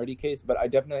minority case, but I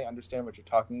definitely understand what you're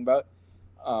talking about.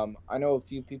 I know a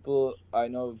few people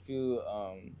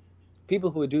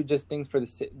who do just things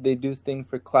they do things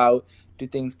for clout, do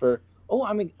things for, oh,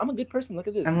 I'm a good person, look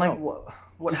at this. And like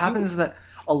what happens is that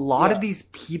a lot of these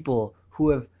people who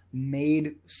have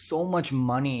made so much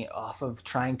money off of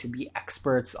trying to be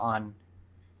experts on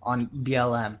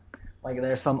BLM, like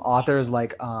there's some authors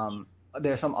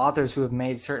who have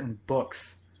made certain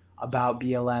books about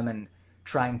BLM and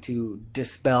trying to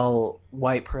dispel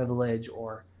white privilege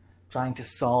or trying to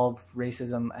solve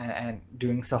racism and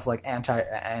doing stuff like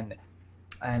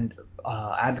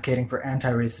advocating for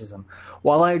anti-racism.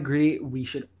 While I agree we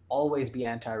should always be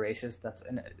anti-racist, that's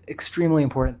an extremely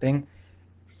important thing,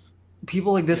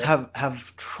 people like this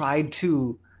have tried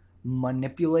to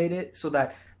manipulate it so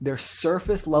that their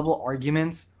surface level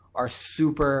arguments are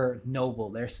super noble.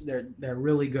 They're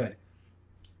really good.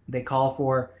 They call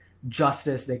for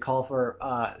justice. They call for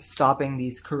stopping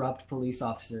these corrupt police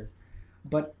officers.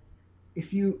 But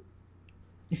if you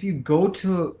go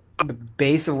to the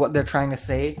base of what they're trying to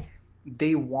say,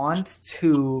 they want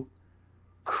to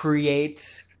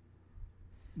create.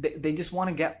 They just want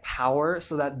to get power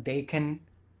so that they can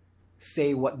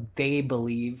say what they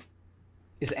believe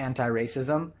is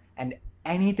anti-racism, and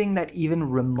anything that even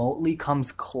remotely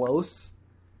comes close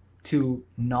to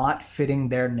not fitting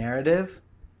their narrative,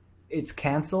 it's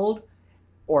canceled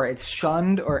or it's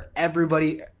shunned, or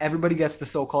everybody gets the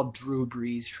so-called Drew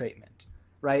Brees treatment,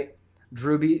 right?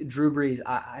 Drew Brees.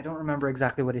 I don't remember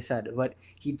exactly what he said, but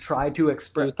he tried to He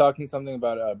express. was talking something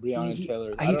about Breonna He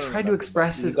Taylor. I he don't tried to remember, but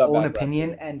express he his got own backlash.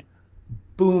 opinion, and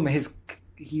boom,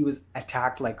 he was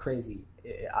attacked like crazy.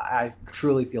 I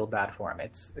truly feel bad for him.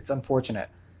 It's unfortunate.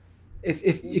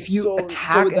 If you So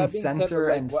attack with and that being said, censor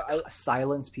like, and what I,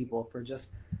 silence people for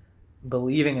just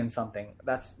believing in something,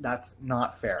 that's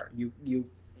not fair. You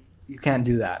can't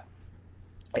do that.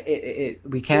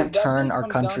 We can't that turn really our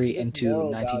comes down to country just into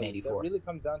moral values. That 1984. really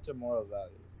comes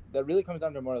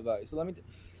down to moral values. So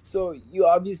so you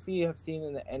obviously have seen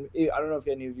in the I don't know if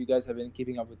any of you guys have been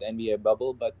keeping up with the NBA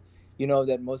bubble, but you know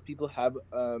that most people have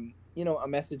a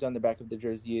message on the back of the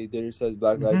jersey that says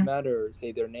Black Lives Matter, or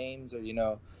say their names, or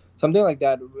something like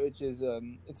that, which is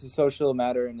it's a social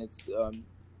matter, and it's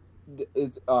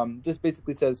just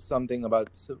basically says something about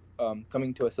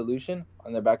coming to a solution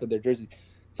on the back of their jersey.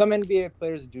 Some NBA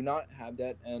players do not have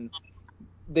that, and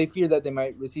they fear that they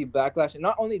might receive backlash. And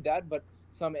not only that, but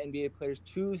some NBA players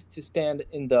choose to stand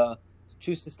in the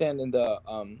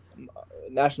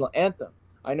national anthem.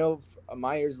 I know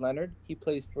Myers Leonard. He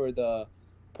plays for the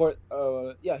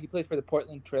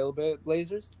Portland Trail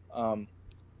Blazers.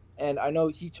 And I know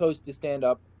he chose to stand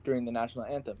up during the national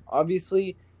anthem.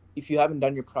 Obviously, if you haven't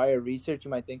done your prior research,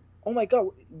 you might think, "Oh my God,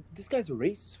 this guy's a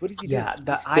racist. What is he doing?" Yeah,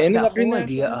 He's standing the up during whole the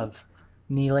idea national anthem? of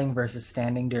kneeling versus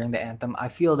standing during the anthem, I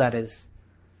feel that is.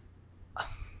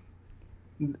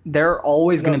 There are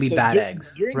always going to be bad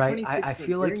eggs, right? I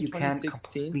feel like you can't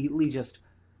completely just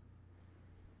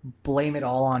blame it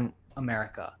all on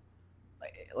America.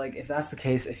 Like if that's the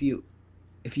case, if you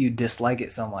dislike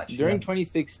it so much. During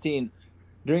 2016,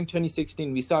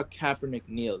 we saw Kaepernick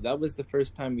kneel. That was the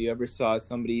first time we ever saw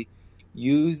somebody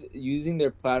using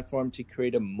their platform to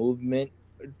create a movement,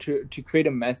 to create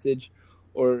a message,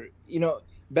 or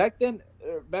back then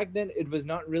it was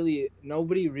not really,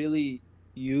 nobody really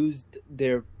used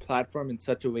their platform in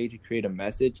such a way to create a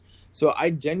message. So I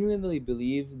genuinely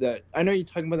believe that, I know you're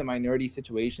talking about the minority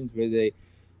situations where they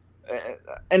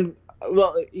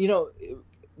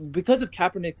because of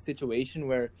Kaepernick's situation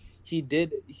where he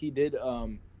did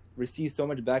receive so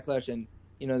much backlash, and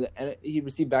he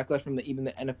received backlash from even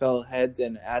the NFL heads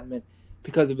and admin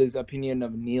because of his opinion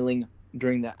of kneeling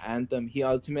during the anthem. He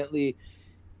ultimately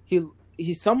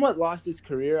he somewhat lost his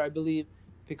career, I believe,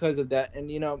 because of that. And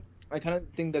I kind of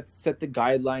think that set the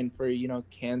guideline for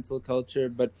cancel culture.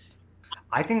 But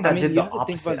I think that did the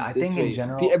opposite. I think in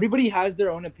general, everybody has their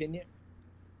own opinion.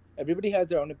 Everybody has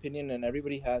their own opinion, and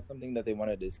everybody has something that they want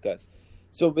to discuss.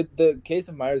 So with the case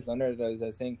of Myers Leonard, as I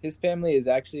was saying,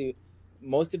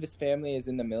 most of his family is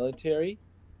in the military,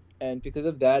 and because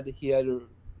of that, he had a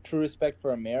true respect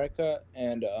for America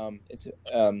and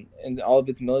and all of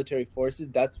its military forces.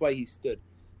 That's why he stood,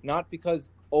 not because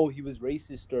he was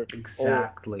racist or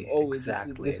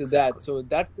this is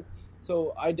that.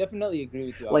 So I definitely agree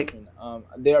with you. Like,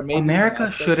 America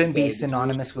shouldn't be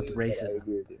synonymous with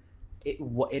racism.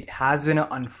 It has been an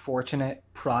unfortunate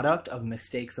product of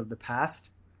mistakes of the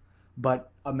past,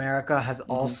 but America has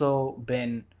also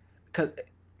been, because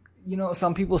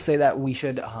some people say that we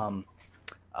should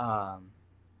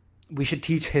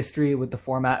teach history with the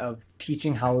format of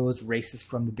teaching how it was racist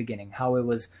from the beginning, how it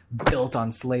was built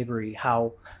on slavery,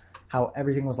 how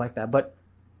everything was like that. But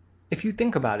if you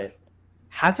think about it,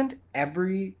 hasn't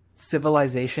every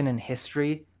civilization in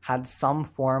history had some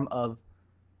form of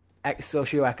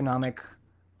socioeconomic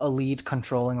elite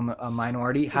controlling a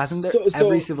minority? Hasn't there?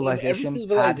 Every civilization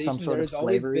had some sort of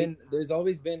slavery. There's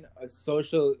always been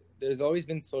social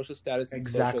status and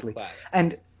social class.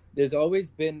 And there's always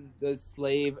been the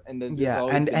slave, and then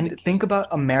and think about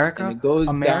America.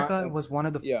 America was one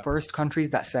of the first countries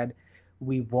that said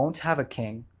we won't have a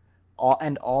king,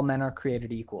 all men are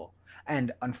created equal.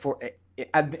 And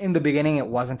in the beginning, it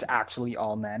wasn't actually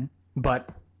all men,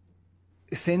 but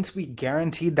since we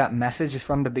guaranteed that message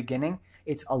from the beginning,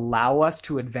 it's allowed us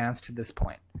to advance to this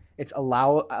point. It's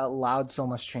allowed so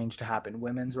much change to happen.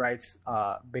 Women's rights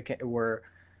were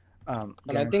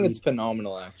and I think it's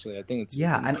phenomenal, actually. I think it's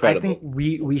incredible. And I think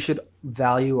we should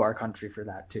value our country for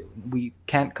that too. We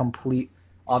can't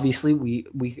obviously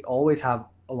we always have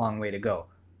a long way to go.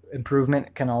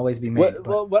 Improvement can always be made.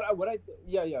 So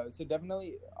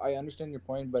definitely I understand your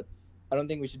point, but I don't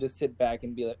think we should just sit back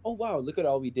and be like, "Oh wow, look at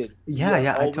all we did."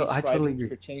 I totally agree.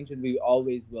 For change, and we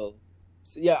always will.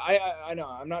 So, I know.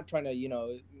 I'm not trying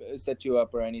to set you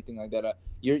up or anything like that.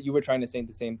 You were trying to say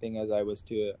the same thing as I was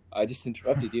too. I just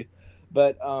interrupted you,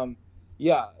 but I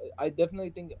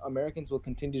definitely think Americans will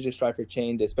continue to strive for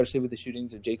change, especially with the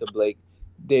shootings of Jacob Blake.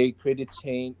 They created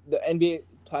change. The NBA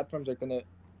platforms are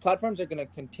gonna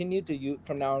continue to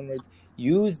from now onwards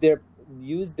use their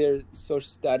use their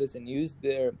social status and use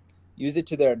it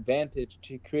to their advantage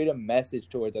to create a message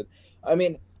towards us. I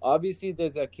mean, obviously,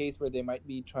 there's a case where they might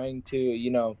be trying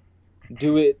to,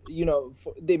 do it.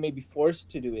 They may be forced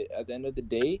to do it at the end of the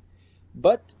day,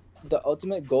 but the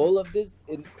ultimate goal of this,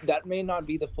 that may not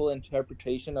be the full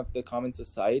interpretation of the common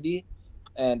society,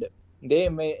 and they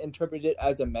may interpret it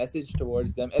as a message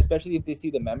towards them, especially if they see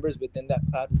the members within that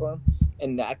platform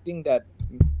enacting that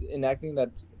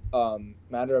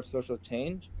matter of social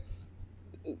change.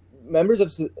 Members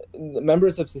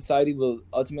of society will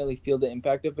ultimately feel the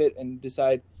impact of it and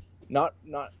decide not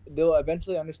they'll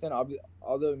eventually understand,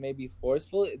 although it may be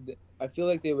forceful. I feel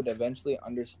like they would eventually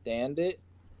understand the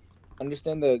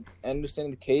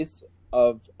case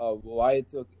of why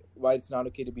it's not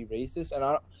okay to be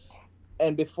racist.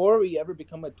 And before we ever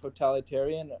become a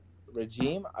totalitarian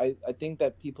regime, I think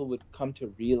that people would come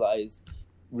to realize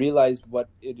what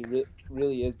it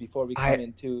really is before we come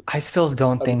into. I still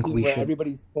don't think we should.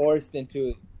 Everybody's forced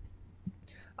into.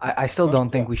 I still don't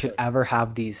think we should ever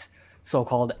have these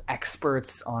so-called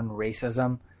experts on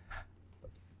racism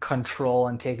control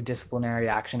and take disciplinary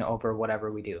action over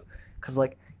whatever we do, because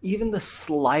like even the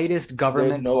slightest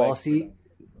government policy,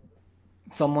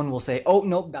 someone will say, "Oh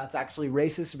nope, that's actually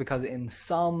racist," because in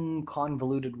some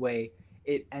convoluted way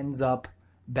it ends up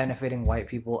benefiting white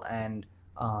people and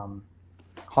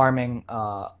harming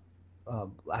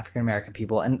African American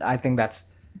people. And I think that's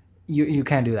you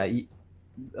can't do that.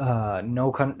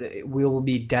 We will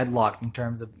be deadlocked in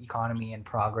terms of economy and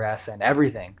progress and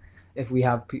everything if we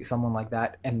have someone like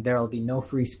that, and there will be no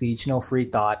free speech, no free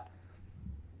thought,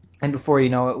 and before you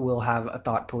know it, we'll have a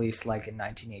thought police like in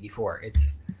 1984.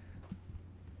 It's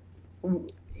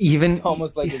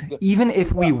almost like even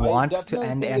if we want to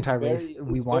end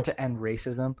want to end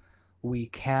racism, we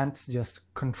can't just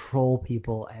control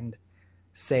people and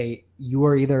say you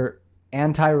are either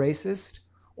anti-racist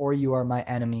or you are my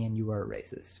enemy and you are a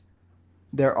racist.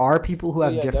 There are people who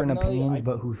have different opinions,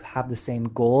 but who have the same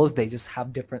goals. They just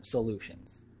have different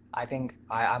solutions. I think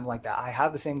I'm like that. I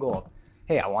have the same goal.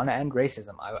 Hey, I want to end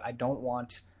racism. I don't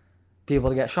want people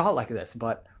to get shot like this,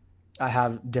 but I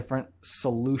have different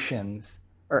solutions,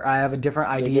 or I have a different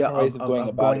idea of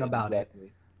going about it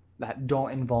that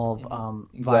don't involve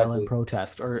violent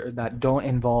protest, or that don't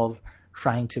involve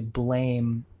trying to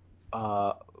blame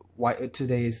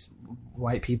today's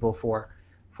white people for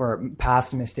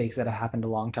past mistakes that have happened a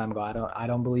long time ago. I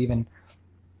don't believe in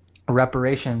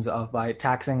reparations by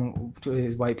taxing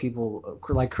today's white people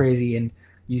like crazy and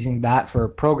using that for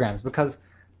programs, because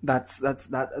that's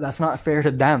not fair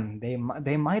to them.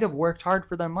 They might have worked hard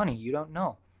for their money. You don't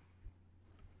know.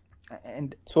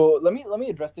 And so let me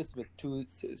address this with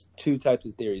two types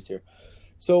of theories here.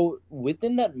 So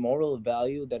within that moral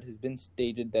value that has been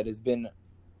stated, that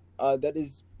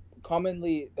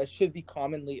should be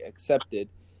commonly accepted,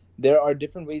 there are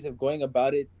different ways of going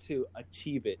about it to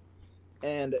achieve it.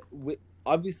 And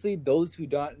obviously those who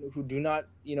do not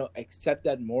accept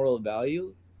that moral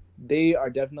value, they are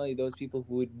definitely those people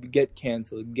who would get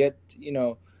canceled, get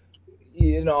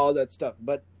all that stuff.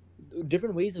 But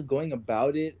different ways of going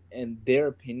about it and their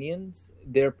opinions,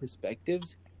 their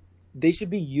perspectives, they should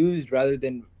be used rather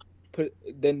than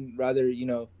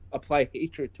apply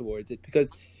hatred towards it,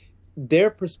 because their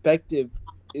perspective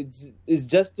is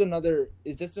just another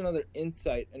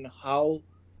insight in how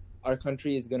our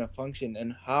country is going to function,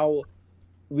 and how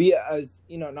we, as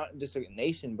not just a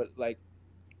nation, but like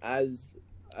as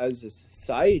a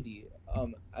society,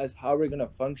 as how we're going to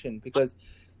function. Because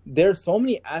there are so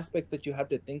many aspects that you have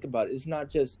to think about. It's not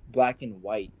just black and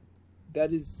white.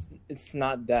 It's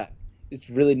not that. It's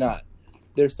really not.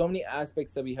 There's so many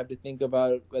aspects that we have to think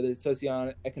about, whether it's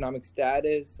socioeconomic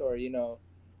status or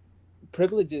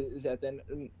privileges at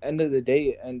the end of the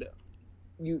day. And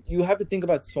you have to think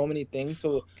about so many things.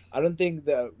 So I don't think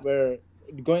that we're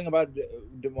going about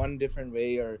one different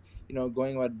way, or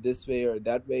going about this way or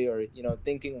that way, or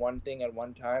thinking one thing at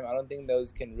one time. I don't think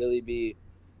those can really be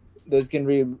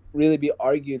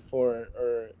argued for,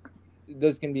 or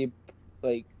those can be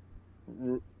like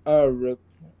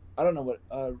I don't know what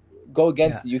go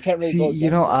against. You can't really go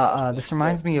against this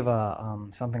reminds me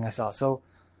of something I saw. So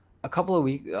a couple of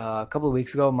weeks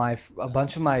ago, a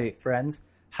bunch of my friends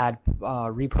had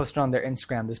reposted on their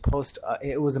Instagram this post.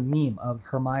 It was a meme of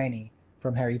Hermione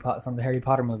from the Harry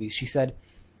Potter movies. She said,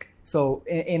 so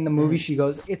in the movie she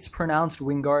goes, it's pronounced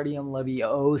Wingardium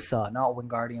Leviosa, not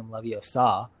Wingardium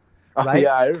Leviosa, right?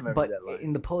 Yeah, I remember but that line.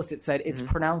 In the post it said it's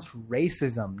pronounced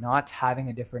racism, not having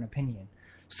a different opinion.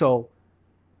 So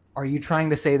are you trying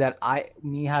to say that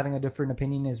me having a different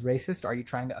opinion is racist? Are you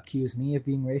trying to accuse me of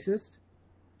being racist?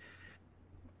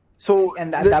 So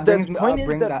and that brings me point is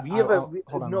brings that that. we have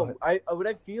Hold on. no. What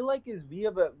I feel like is we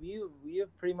have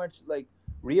pretty much like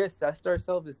reassessed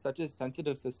ourselves as such a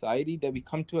sensitive society that we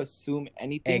come to assume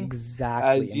anything.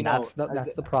 Exactly, as, you and know,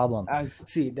 that's the problem. as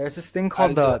See, there's this thing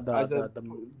called as the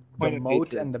point of moat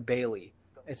hatred. and the Bailey.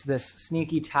 It's this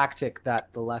sneaky tactic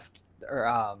that the left, or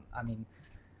I mean,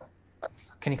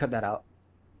 can you cut that out?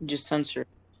 Just censor.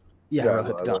 Yeah, Yeah,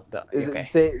 Rohit, don't.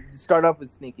 Okay. Start off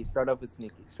with sneaky.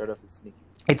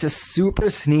 It's a super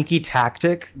sneaky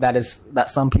tactic that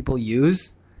some people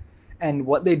use, and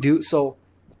what they do. So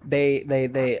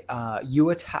you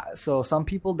attack. So some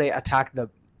people they attack the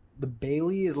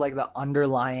Bailey is like the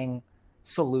underlying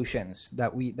solutions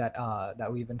that we've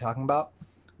been talking about.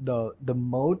 The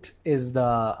moat is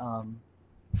the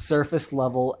surface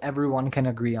level. Everyone can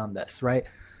agree on this, right?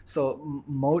 So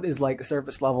moat is like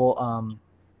surface level.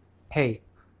 Hey,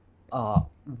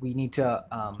 we need to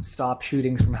stop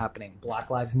shootings from happening. Black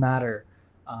Lives Matter.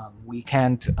 We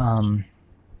can't.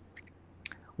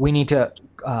 We need to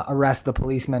arrest the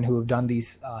policemen who have done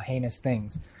these heinous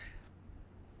things.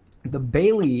 The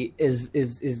Bailey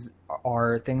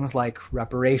are things like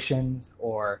reparations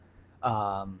or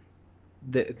a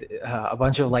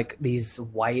bunch of like these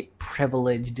white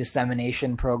privilege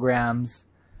dissemination programs,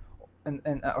 and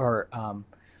or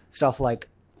stuff like.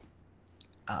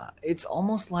 It's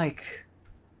almost like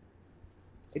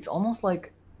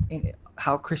in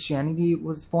how Christianity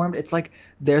was formed. It's like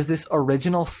there's this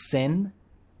original sin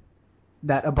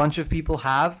that a bunch of people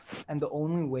have, and the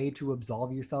only way to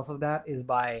absolve yourself of that is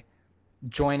by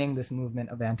joining this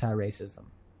movement of anti-racism.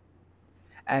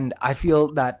 And I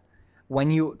feel that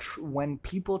when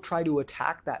people try to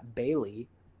attack that Bailey,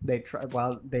 they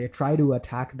try to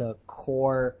attack the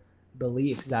core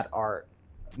beliefs that are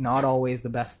not always the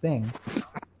best thing.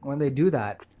 When they do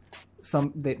that,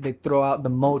 they throw out the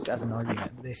moat as an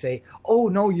argument. They say, "Oh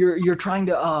no, you're trying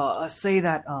to say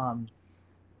that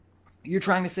you're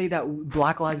trying to say that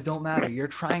Black lives don't matter. You're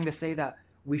trying to say that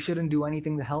we shouldn't do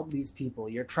anything to help these people.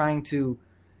 You're trying to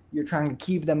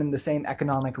keep them in the same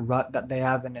economic rut that they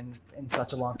have been in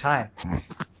such a long time."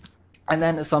 And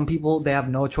then some people, they have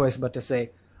no choice but to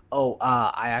say, "Oh,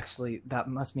 that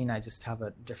must mean I just have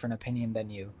a different opinion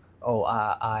than you. Oh,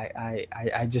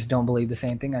 I just don't believe the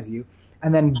same thing as you."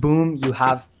 And then boom, you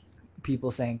have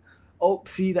people saying, "Oh,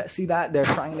 see that they're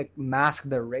trying to mask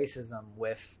their racism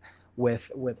with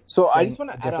So I just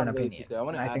want to add on opinion."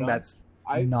 I think that's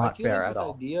I not feel fair like at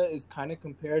all. I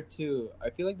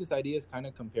feel like this idea is kind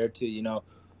of compared to,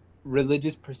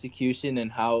 religious persecution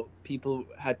and how people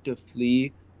had to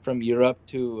flee from Europe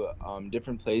to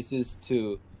different places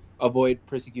to avoid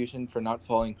persecution for not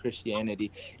following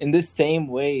Christianity. In this same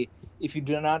way, if you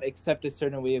do not accept a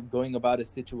certain way of going about a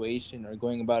situation or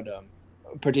going about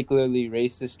particularly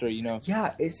racist or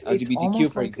it's LGBTQ,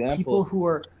 almost for like example, people who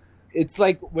are it's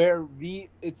like where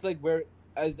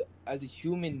as a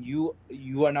human you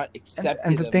are not accepted.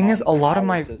 And the thing is, a lot of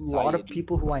society.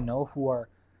 people who I know who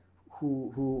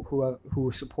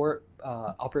support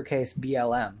uppercase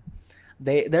BLM,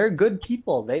 they're good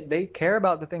people. They care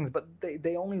about the things, but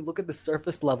they only look at the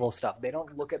surface level stuff. They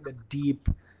don't look at the deep,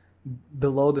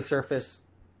 below the surface.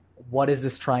 What is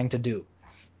this trying to do?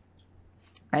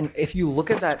 And if you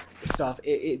look at that stuff,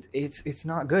 it's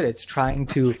not good. It's trying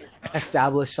to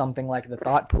establish something like the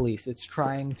thought police. It's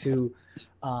trying to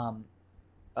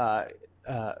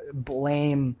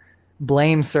blame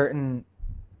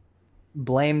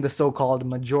the so-called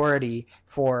majority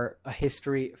for a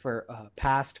history, for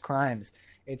past crimes.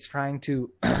 It's trying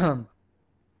to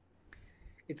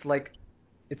it's like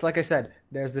I said,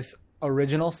 there's this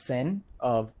original sin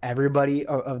of everybody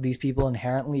of these people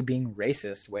inherently being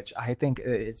racist, which I think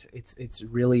it's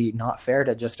really not fair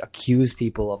to just accuse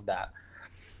people of that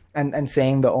and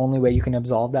saying the only way you can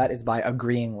absolve that is by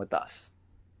agreeing with us.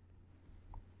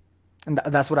 And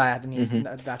that's what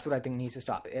that's what I think needs to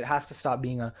stop. It has to stop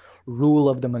being a rule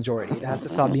of the majority. It has to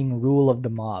stop being rule of the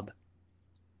mob.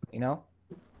 Because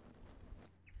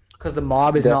the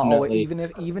mob is not always,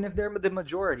 even if they're the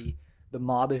majority, the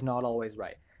mob is not always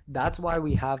right. That's why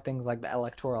we have things like the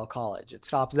Electoral College. It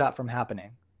stops that from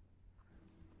happening.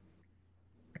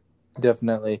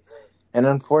 Definitely. And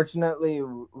unfortunately,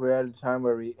 we're at a time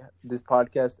where this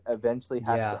podcast eventually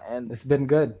has to end. It's been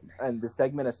good. And the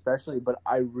segment especially, but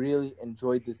I really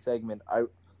enjoyed this segment.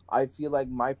 I feel like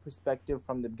my perspective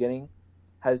from the beginning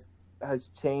has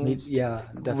changed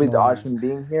with Ashwin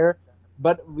being here.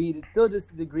 But we still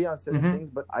disagree on certain things,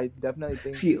 but I definitely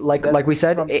think... See, like we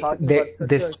said,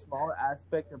 this a small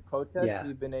aspect of protest,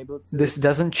 we've been able to... This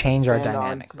doesn't change our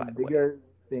dynamic, by the way.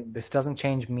 Things. This doesn't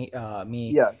change me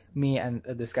and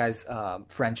this guy's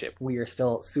friendship. We are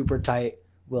still super tight.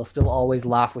 we'll still always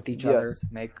laugh with each other, Yes.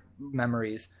 make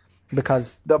memories,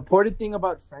 because The important thing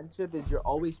about friendship is you're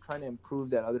always trying to improve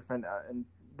that other friend. And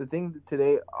the thing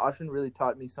today, Ashwin really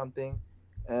taught me something,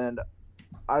 and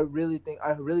I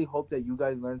really hope that you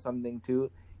guys learn something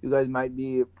too. You guys might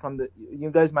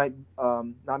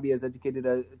not be as educated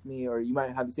as me, or you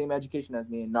might have the same education as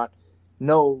me and not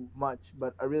know much.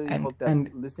 But I really hope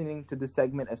that listening to this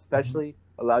segment especially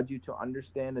allowed you to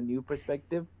understand a new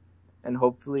perspective, and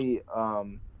hopefully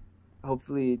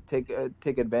take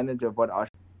advantage of what Ashwin.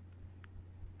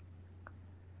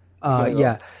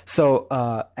 Yeah. So,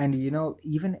 and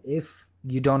even if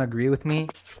you don't agree with me,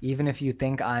 even if you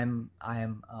think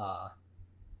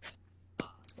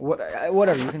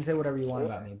whatever, you can say whatever you want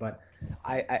about me, but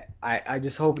I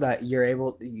just hope that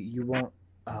you won't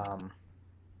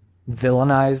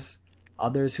villainize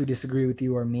others who disagree with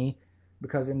you or me,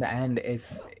 because in the end,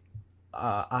 it's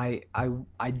I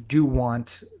do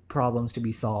want problems to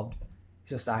be solved.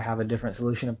 Just I have a different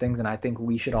solution of things, and I think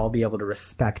we should all be able to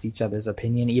respect each other's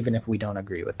opinion, even if we don't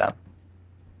agree with them.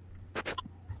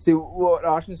 See, what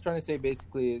Ashman's trying to say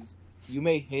basically is, you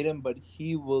may hate him, but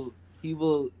he'll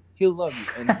love you,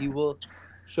 and he will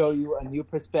show you a new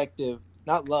perspective.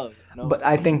 Not love, no. But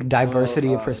I think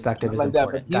diversity of perspective is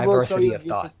important. Diversity of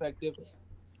thought. Perspective.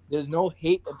 There's no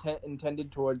hate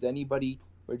intended towards anybody.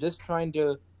 We're just trying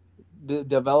to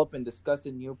develop and discuss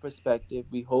a new perspective.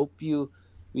 We hope you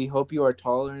are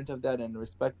tolerant of that and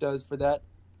respect us for that,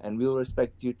 and we will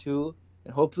respect you too.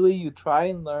 And hopefully you try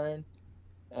and learn,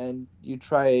 and you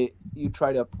try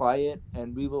to apply it.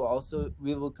 And we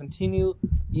will continue,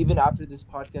 even after this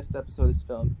podcast episode is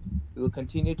filmed, we will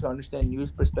continue to understand new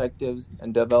perspectives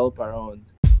and develop our own.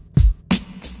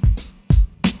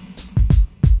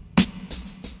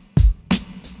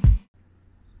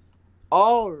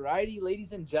 Alrighty,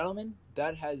 ladies and gentlemen,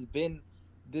 that has been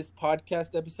this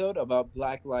podcast episode about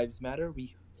Black Lives Matter.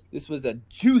 This was a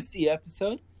juicy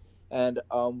episode, and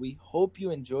we hope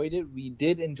you enjoyed it. We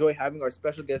did enjoy having our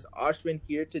special guest Ashwin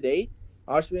here today.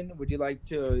 Ashwin, would you like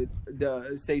to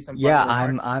say something? Yeah,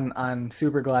 I'm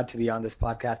super glad to be on this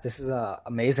podcast. This is an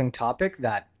amazing topic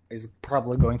that is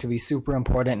probably going to be super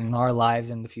important in our lives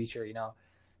in the future,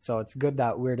 So it's good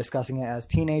that we're discussing it as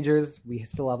teenagers. We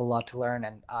still have a lot to learn,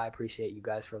 and I appreciate you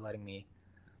guys for letting me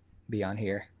be on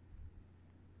here.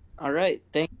 All right,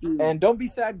 thank you. And don't be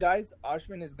sad, guys.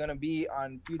 Ashwin is going to be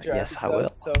on future episodes. Yes, I will.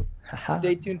 So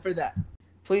stay tuned for that.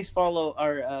 Please follow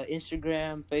our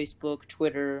Instagram, Facebook,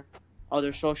 Twitter,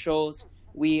 other socials.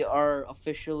 We are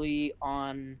officially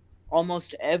on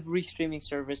almost every streaming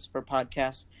service for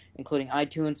podcasts, including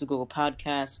iTunes, Google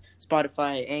Podcasts,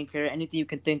 Spotify, Anchor, anything you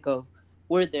can think of.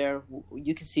 We're there.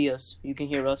 You can see us. You can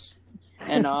hear us.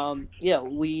 And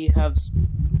we have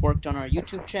worked on our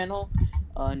YouTube channel.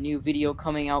 A new video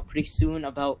coming out pretty soon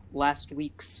about 2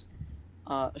 weeks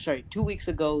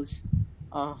ago's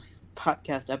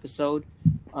podcast episode.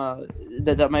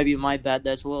 That might be my bad.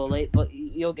 That's a little late, but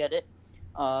you'll get it.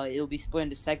 It'll be split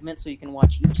into segments, so you can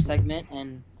watch each segment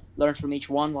and learn from each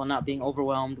one while not being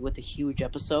overwhelmed with a huge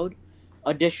episode.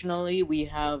 Additionally, we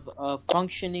have a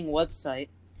functioning website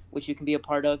which you can be a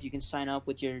part of. You can sign up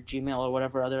with your Gmail or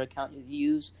whatever other account you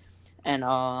use, and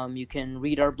you can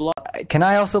read our blog. Can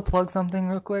I also plug something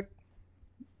real quick?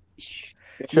 Sure,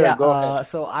 yeah, go ahead.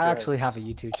 So I actually have a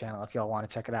YouTube channel if y'all want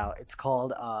to check it out. It's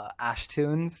called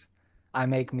Ashtunes. I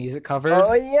make music covers.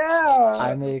 Oh yeah!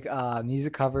 I make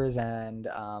music covers, and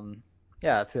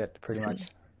that's it pretty much.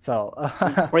 So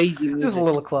crazy music. Just a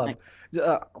little plug.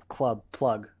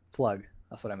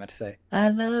 That's what I meant to say. I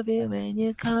love it when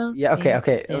you come. Yeah.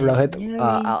 Okay. Rohit,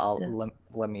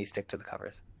 let me stick to the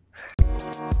covers.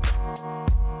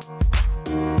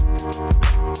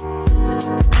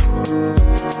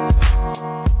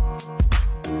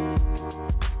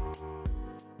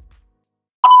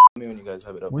 When you guys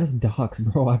have it up. Where's Docs,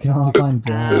 bro? I can only find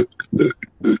Brad.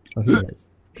 Oh, here it is.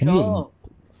 Can you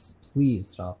please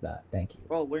stop that? Thank you.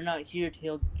 Bro, we're not here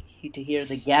to hear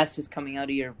the gases coming out of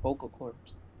your vocal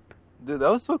cords. Dude,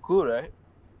 that was so cool, right?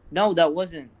 No, that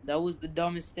wasn't. That was the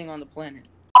dumbest thing on the planet.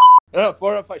 No,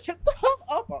 405. Shut the hell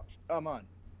up. Come on.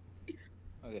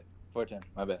 Okay, 410.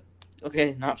 My bad.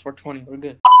 Okay, not 420. We're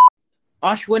good.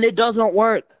 Ashwin, it doesn't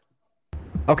work.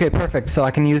 Okay, perfect. So I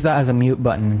can use that as a mute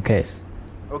button in case.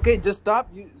 Okay, just stop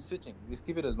you switching. Just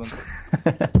keep it as one.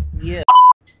 Yeah.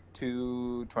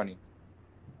 220.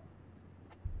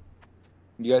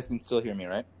 You guys can still hear me,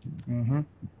 right? Mm-hmm.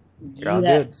 You're all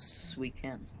good. Yes, we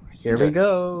can. Here we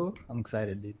go. I'm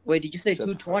excited, dude. Wait, did you say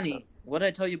 220? What did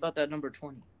I tell you about that number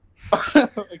 20?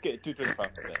 Okay, 225.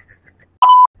 Okay.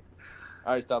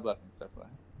 Alright, stop laughing.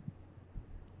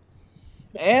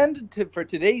 And for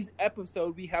today's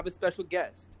episode, we have a special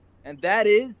guest, and that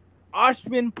is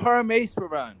Ashwin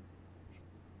Parameswaran.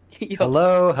 Yo,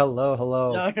 Hello.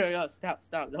 No, stop.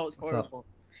 That was horrible.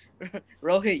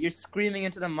 Rohit, you're screaming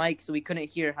into the mic, so we couldn't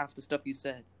hear half the stuff you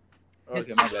said.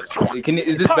 Okay, my bad.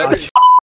 Is this better?